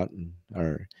disappointed about.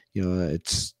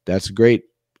 That's a great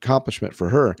accomplishment for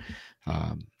her.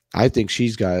 I think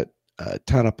she's got a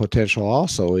ton of potential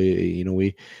also.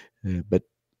 But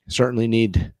certainly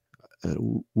need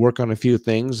work on a few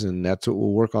things, and that's what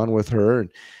we'll work on with her.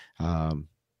 And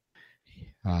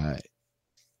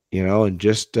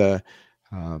just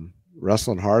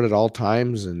wrestling hard at all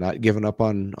times and not giving up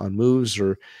on moves,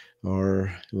 or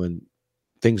when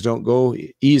things don't go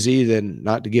easy, then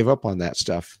not to give up on that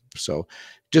stuff. So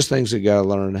just things that got to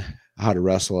learn how to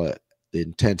wrestle at the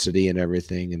intensity and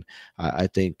everything. And I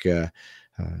think,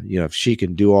 if she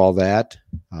can do all that,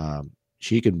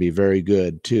 she can be very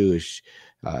good too.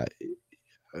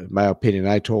 In my opinion,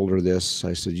 I told her this,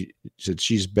 I said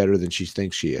she's better than she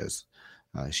thinks she is.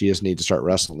 She just needs to start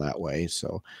wrestling that way.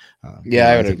 So,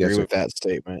 I would agree with that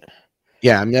statement.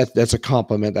 Yeah, I mean that's a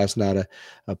compliment. That's not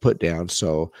a put down.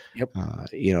 So, yep.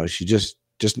 She just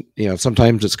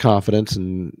sometimes it's confidence,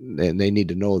 and they need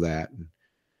to know that.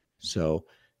 So,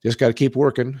 just got to keep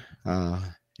working,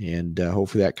 and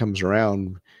hopefully that comes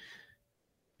around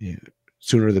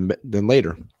sooner than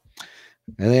later.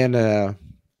 And then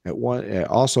at one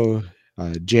also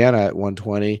Jana at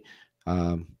 120.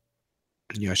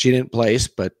 She didn't place,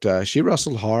 but she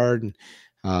wrestled hard, and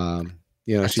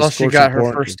I saw she got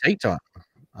her first takedown.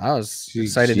 I was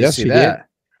excited to see that.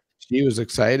 She was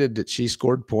excited that she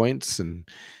scored points, and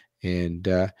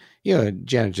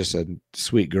Janet's just a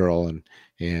sweet girl,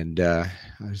 and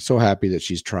I'm so happy that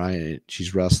she's trying it.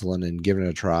 She's wrestling and giving it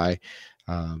a try,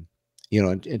 and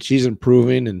she's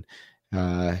improving, and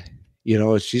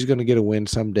she's going to get a win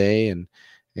someday, and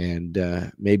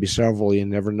maybe several. You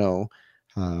never know.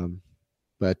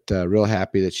 But real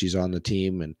happy that she's on the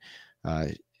team, and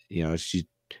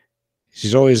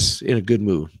she's always in a good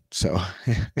mood. So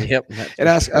yep, and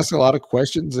ask a lot of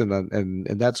questions, and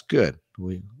that's good.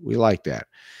 we like that.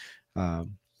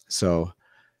 So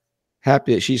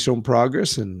happy that she's shown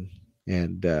progress, and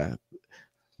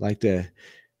like to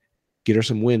get her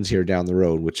some wins here down the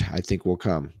road, which I think will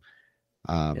come.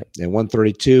 Yep. And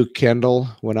 132, Kendall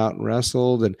went out and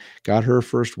wrestled and got her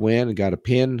first win and got a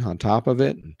pin on top of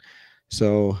it. And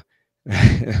so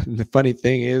the funny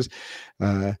thing is,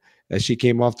 as she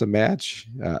came off the mat,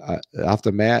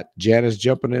 Janice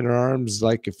jumping in her arms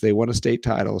like if they won a state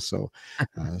title. So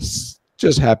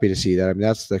just happy to see that. I mean,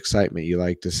 that's the excitement you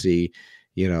like to see.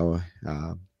 We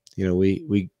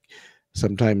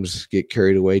sometimes get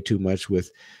carried away too much with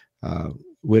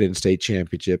winning state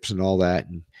championships and all that,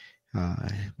 and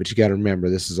but you got to remember,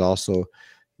 this is also,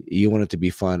 you want it to be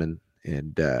fun,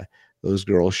 and those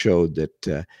girls showed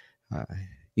that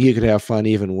you could have fun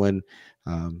even when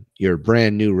you're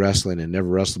brand new wrestling and never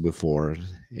wrestled before,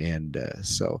 and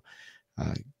so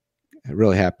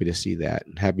really happy to see that,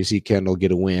 and happy to see Kendall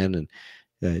get a win,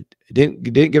 and didn't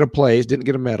get a place, didn't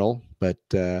get a medal, but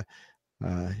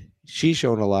she's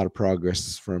shown a lot of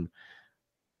progress from,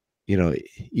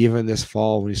 even this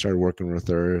fall when he started working with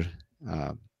her.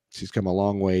 She's come a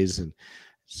long ways, and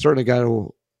certainly got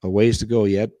a ways to go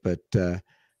yet, but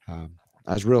I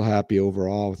was real happy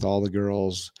overall with all the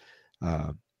girls.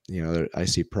 I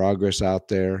see progress out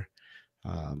there,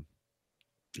 and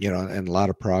a lot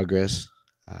of progress.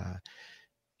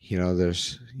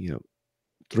 There's,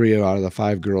 3 out of the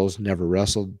 5 girls never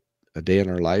wrestled a day in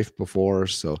their life before.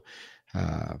 So,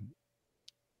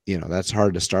 that's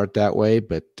hard to start that way,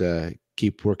 but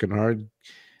keep working hard.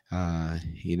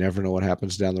 You never know what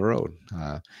happens down the road.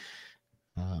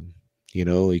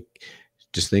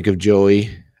 Just think of Joey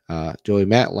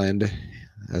Matland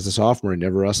as a sophomore. He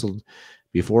never wrestled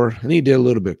before. I think he did a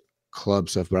little bit of club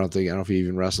stuff, but I don't know if he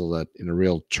even wrestled that in a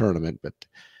real tournament.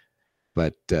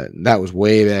 But that was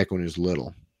way back when he was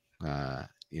little.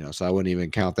 So I wouldn't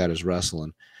even count that as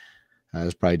wrestling. It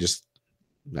was probably just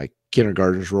like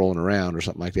kindergartners rolling around or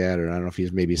something like that, or I don't know if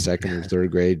he's maybe second or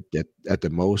third grade at the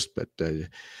most. But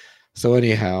so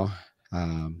anyhow,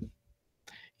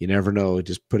 you never know.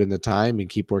 Just put in the time and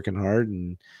keep working hard,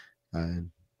 and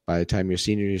by the time you're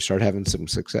senior, you start having some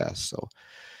success. So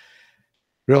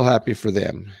real happy for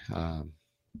them.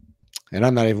 And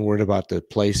I'm not even worried about the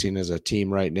placing as a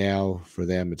team right now. For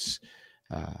them, it's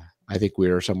I think we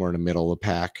are somewhere in the middle of the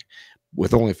pack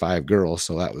with only 5 girls,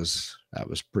 so that was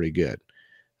pretty good.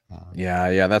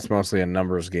 Yeah, that's mostly a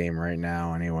numbers game right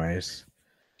now, anyways.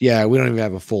 Yeah, we don't even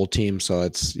have a full team, so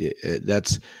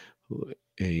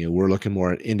we're looking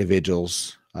more at individual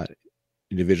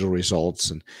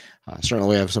results, and certainly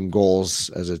we have some goals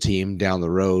as a team down the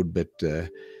road, but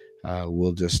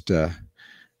we'll just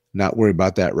not worry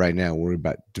about that right now. Worry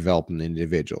about developing the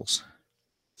individuals.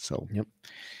 So, yep,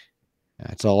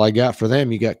 that's all I got for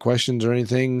them. You got questions or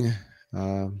anything?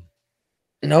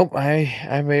 Nope,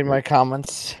 I made my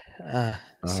comments. All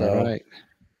right.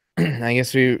 I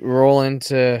guess we roll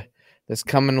into this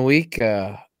coming week.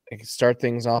 I can start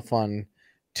things off on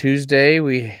Tuesday.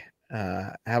 We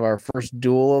have our first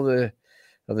duel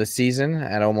of the season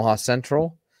at Omaha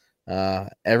Central.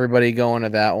 Everybody going to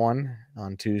that one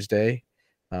on Tuesday,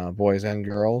 boys and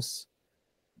girls.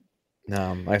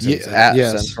 I said it's at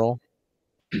Central.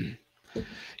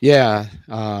 Yeah.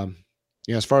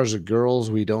 As far as the girls,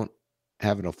 we don't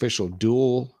have an official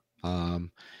duel.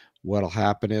 What'll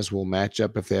happen is we'll match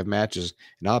up if they have matches,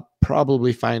 and I'll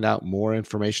probably find out more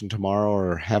information tomorrow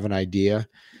or have an idea.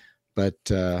 But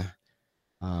with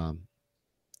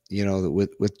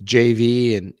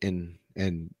JV and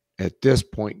at this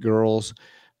point, girls,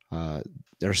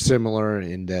 they're similar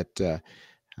in that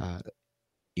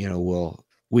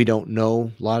we don't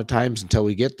know a lot of times until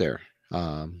we get there,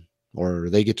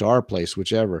 or they get to our place,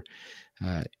 whichever.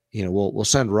 We'll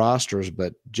send rosters,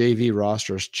 but JV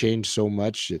rosters change so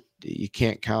much that you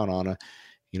can't count on it.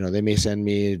 They may send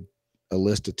me a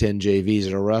list of 10 JVs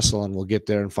that will wrestle, and we'll get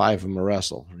there and 5 of them will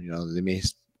wrestle. They may,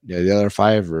 the other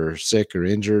 5 are sick or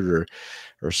injured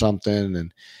or something,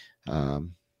 and or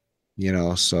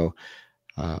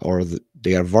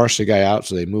they got a varsity guy out,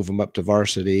 so they move them up to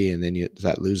varsity, and then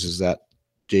that loses that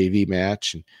JV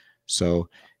match, and so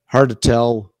hard to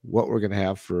tell what we're going to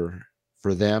have for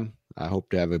them. I hope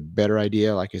to have a better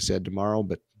idea, like I said, tomorrow,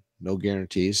 but no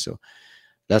guarantees. So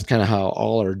that's kind of how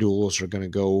all our duels are going to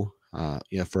go.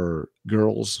 For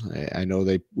girls, I know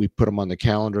we put them on the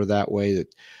calendar that way,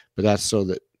 but that's so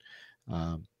that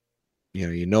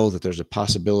that there's a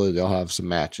possibility they'll have some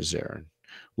matches there. And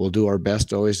we'll do our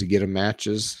best always to get them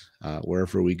matches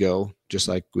wherever we go, just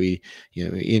like we,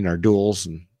 in our duels,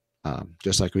 and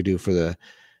just like we do for the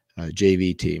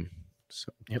JV team. So,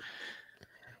 yep.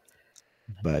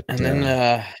 But and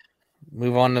then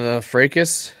move on to the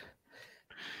fracas.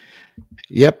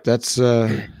 Yep, that's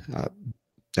a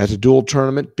dual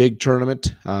tournament, big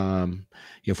tournament.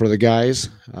 For the guys,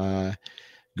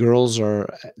 girls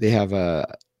they have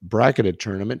a bracketed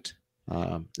tournament,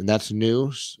 and that's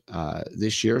new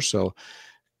this year. So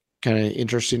kind of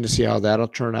interesting to see how that'll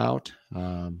turn out.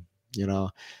 I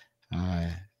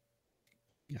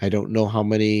don't know how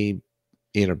many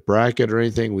in a bracket or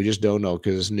anything. We just don't know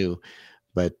because it's new.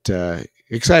 But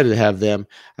excited to have them.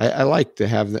 I like to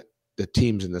have the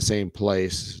teams in the same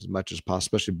place as much as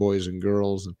possible, especially boys and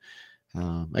girls. And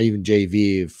I even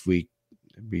JV, it'd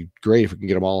be great if we can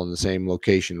get them all in the same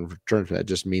location and return to that.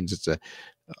 Just means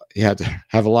you have to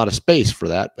have a lot of space for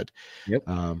that. But, yep.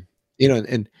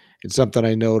 And it's something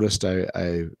I noticed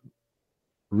I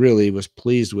really was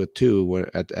pleased with too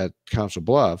at Council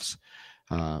Bluffs.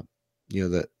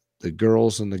 That the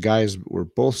girls and the guys were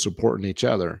both supporting each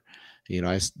other.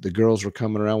 The girls were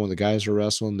coming around when the guys were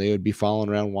wrestling. They would be following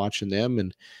around watching them,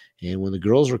 and when the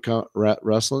girls were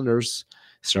wrestling, there's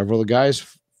several of the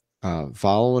guys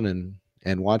following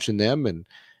and watching them and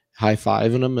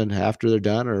high-fiving them, and after they're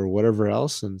done or whatever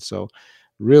else. And so,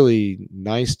 really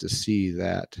nice to see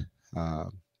that.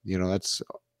 That's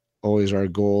always our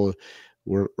goal.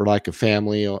 We're like a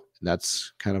family. And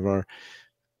that's kind of our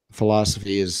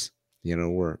philosophy. Is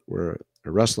we're a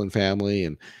wrestling family,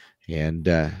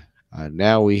 and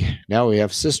now we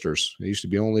have sisters. It used to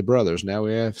be only brothers. Now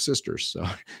we have sisters. So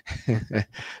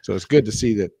so it's good to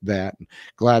see that.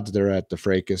 Glad that they're at the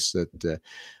fracas, that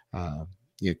can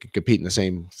compete in the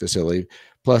same facility.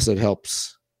 Plus, it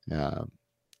helps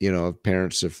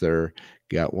parents if they're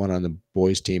got one on the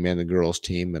boys team and the girls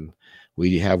team, and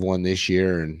we have one this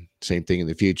year, and same thing in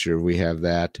the future. We have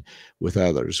that with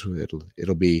others.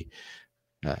 It'll be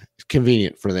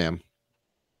convenient for them.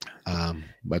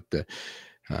 But the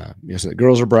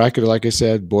girls are bracketed, like I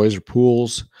said. Boys are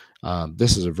pools.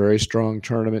 This is a very strong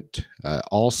tournament,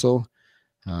 also,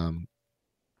 and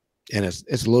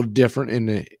it's a little different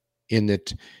in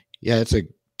that, it's a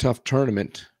tough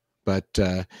tournament, but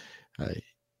with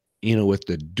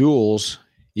the duels,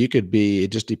 it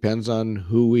just depends on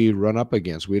who we run up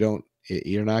against.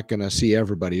 You're not going to see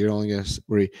everybody.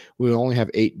 We only have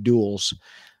 8 duels.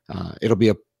 It'll be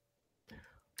a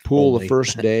pool the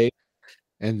first day,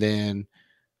 and then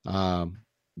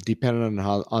depending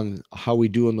on how we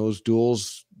do in those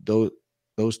duels,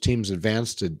 those teams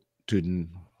advance to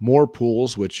more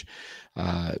pools, which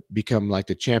become like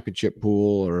the championship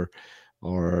pool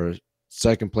or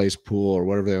second place pool or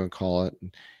whatever they want to call it,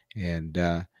 and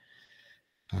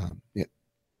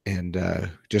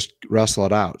just wrestle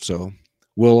it out. So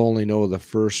we'll only know the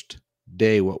first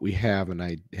day what we have, and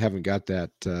I haven't got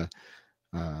that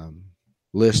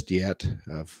list yet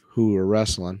of who we're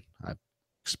wrestling. I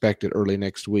expect it early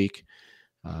next week.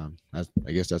 I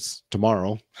guess that's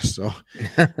tomorrow. So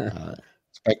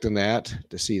expecting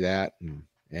to see that,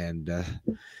 and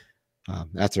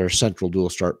after our central duel,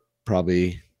 start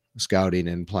probably scouting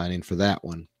and planning for that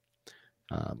one,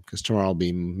 because tomorrow will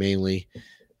be mainly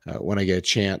when I get a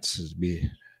chance is be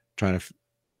trying to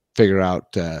figure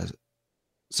out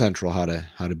central how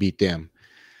to beat them.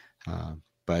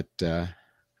 But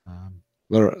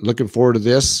looking forward to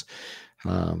this.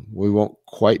 We won't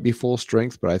quite be full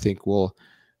strength, but I think we'll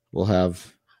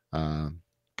have a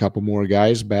couple more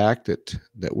guys back that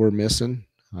we're missing,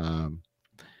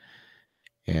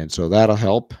 and so that'll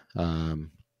help.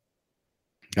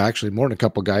 Actually, more than a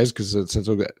couple guys, because since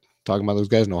we're talking about those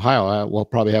guys in Ohio, we'll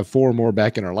probably have 4 more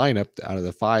back in our lineup out of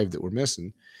the 5 that we're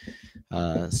missing.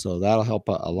 So that'll help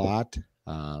a lot,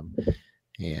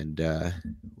 and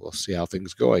we'll see how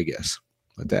things go, I guess,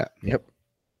 with that. Yep.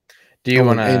 Do you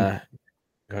want to?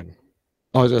 Go ahead.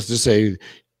 I was just to say,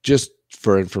 just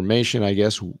for information, I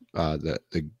guess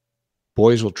the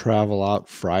boys will travel out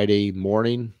Friday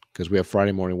morning because we have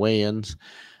Friday morning weigh-ins.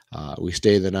 We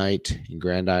stay the night in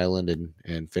Grand Island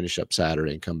and finish up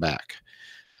Saturday and come back.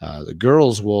 The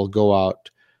girls will go out.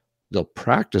 They'll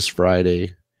practice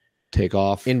Friday, take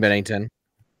off in Bennington.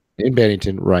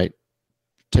 Right.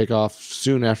 Take off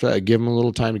soon after that. Give them a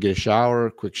little time to get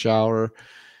a quick shower,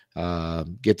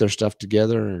 get their stuff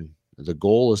together. And the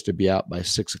goal is to be out by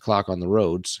 6:00 on the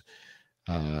roads.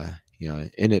 In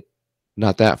it,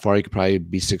 not that far. You could probably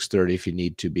be 6:30 if you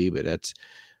need to be, but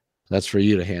that's for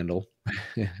you to handle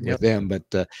with them. But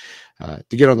to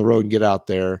get on the road and get out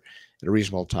there at a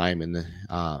reasonable time, and then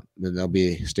they'll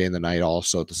be staying the night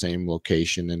also at the same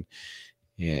location, and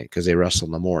because they wrestle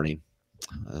in the morning.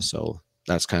 So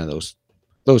that's kind of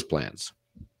those plans.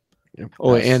 Yep.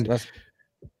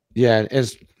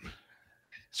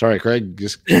 Sorry, Craig,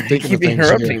 just thinking keep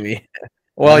interrupting me.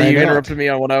 Well, Why you not? interrupted me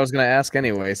on what I was going to ask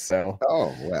anyway, so.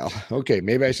 Oh, well, okay.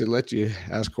 Maybe I should let you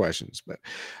ask questions, but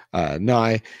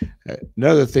no.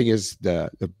 Another thing is the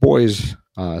boys,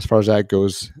 as far as that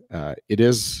goes, it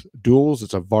is duels.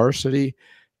 It's a varsity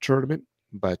tournament,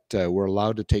 but we're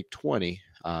allowed to take 20.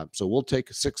 So we'll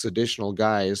take 6 additional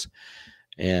guys,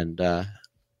 and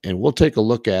we'll take a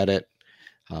look at it.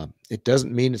 It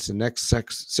doesn't mean it's the next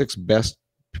six best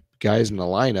guys in the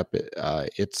lineup.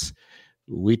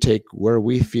 We take where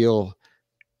we feel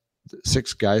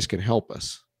 6 guys can help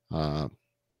us. And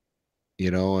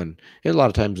a lot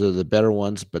of times they're the better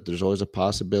ones, but there's always a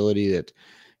possibility that,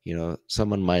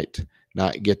 someone might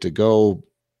not get to go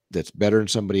that's better than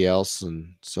somebody else.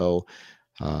 And so,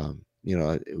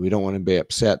 we don't want to be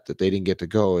upset that they didn't get to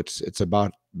go. It's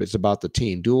about the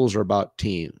team. Duels are about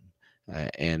team.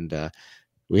 And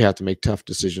we have to make tough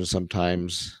decisions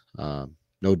sometimes,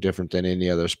 no different than any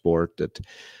other sport that,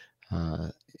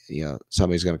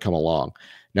 somebody's going to come along.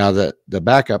 Now, the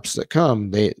backups that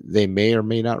come, they may or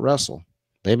may not wrestle.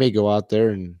 They may go out there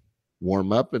and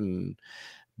warm up and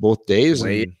both days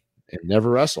and never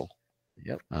wrestle.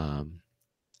 Yep. And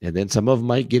then some of them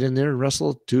might get in there and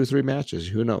wrestle 2 or 3 matches.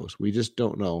 Who knows? We just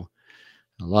don't know.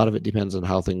 A lot of it depends on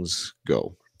how things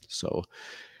go. So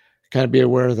kind of be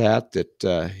aware of that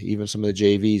even some of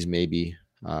the JVs maybe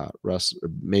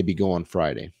go on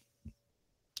Friday.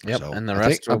 Yep. So and the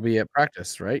rest will be at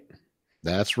practice, right?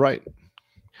 That's right.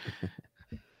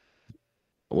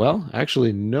 Well,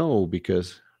 actually, no,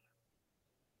 because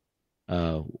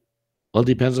it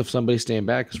depends if somebody's staying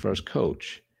back as far as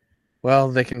coach. Well,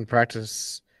 they can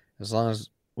practice as long as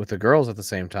with the girls at the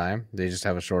same time. They just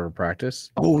have a shorter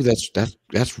practice. Oh, that's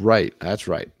right. That's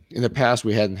right. In the past,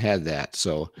 we hadn't had that,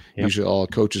 so usually all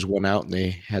coaches went out and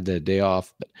they had the day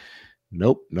off. But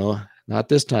nope, no, not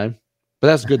this time. But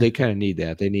that's good. They kind of need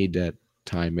that. They need that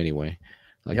time anyway.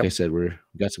 Like I said, we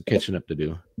got some catching up to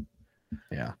do.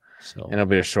 Yeah. So and it'll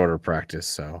be a shorter practice.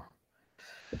 So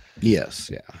yes,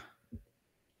 yeah.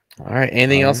 All right.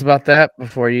 Anything else about that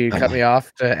before you cut me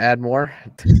off to add more?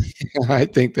 I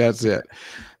think that's it.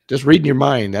 Just reading your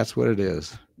mind. That's what it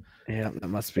is. Yeah, that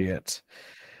must be it.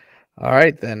 All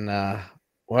right, then.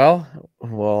 We'll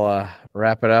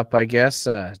wrap it up, I guess.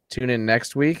 Tune in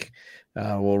next week.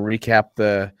 We'll recap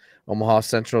the Omaha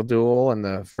Central Duel and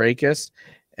the Fracas,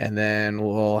 and then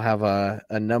we'll have a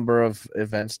number of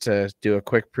events to do a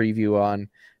quick preview on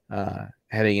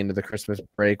heading into the Christmas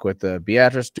break with the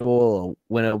Beatrice Duel,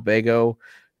 Winnebago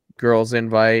Girls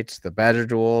Invite, the Badger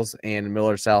Duels, and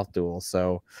Miller South Duel.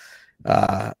 So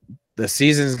the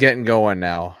season's getting going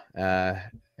now.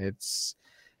 It's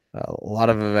a lot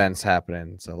of events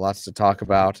happening, so lots to talk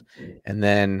about. And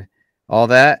then all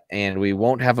that, and we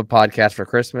won't have a podcast for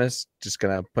Christmas. Just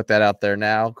gonna put that out there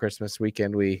now. Christmas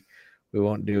weekend, we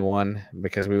won't do one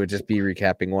because we would just be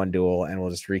recapping one duel, and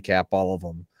we'll just recap all of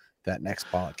them that next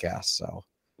podcast. So,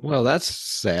 well, that's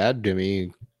sad. I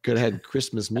mean, could have had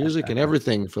Christmas music and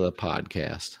everything for the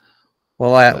podcast.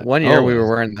 Well, one year we were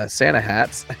wearing the Santa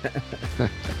hats.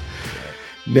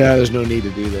 No, there's no need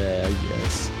to do that, I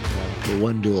guess. For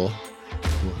one duel,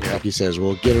 like he says,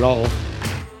 we'll get it all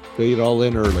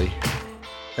in early.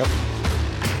 Yep.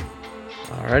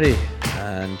 Alrighty.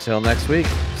 Until next week.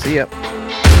 See ya.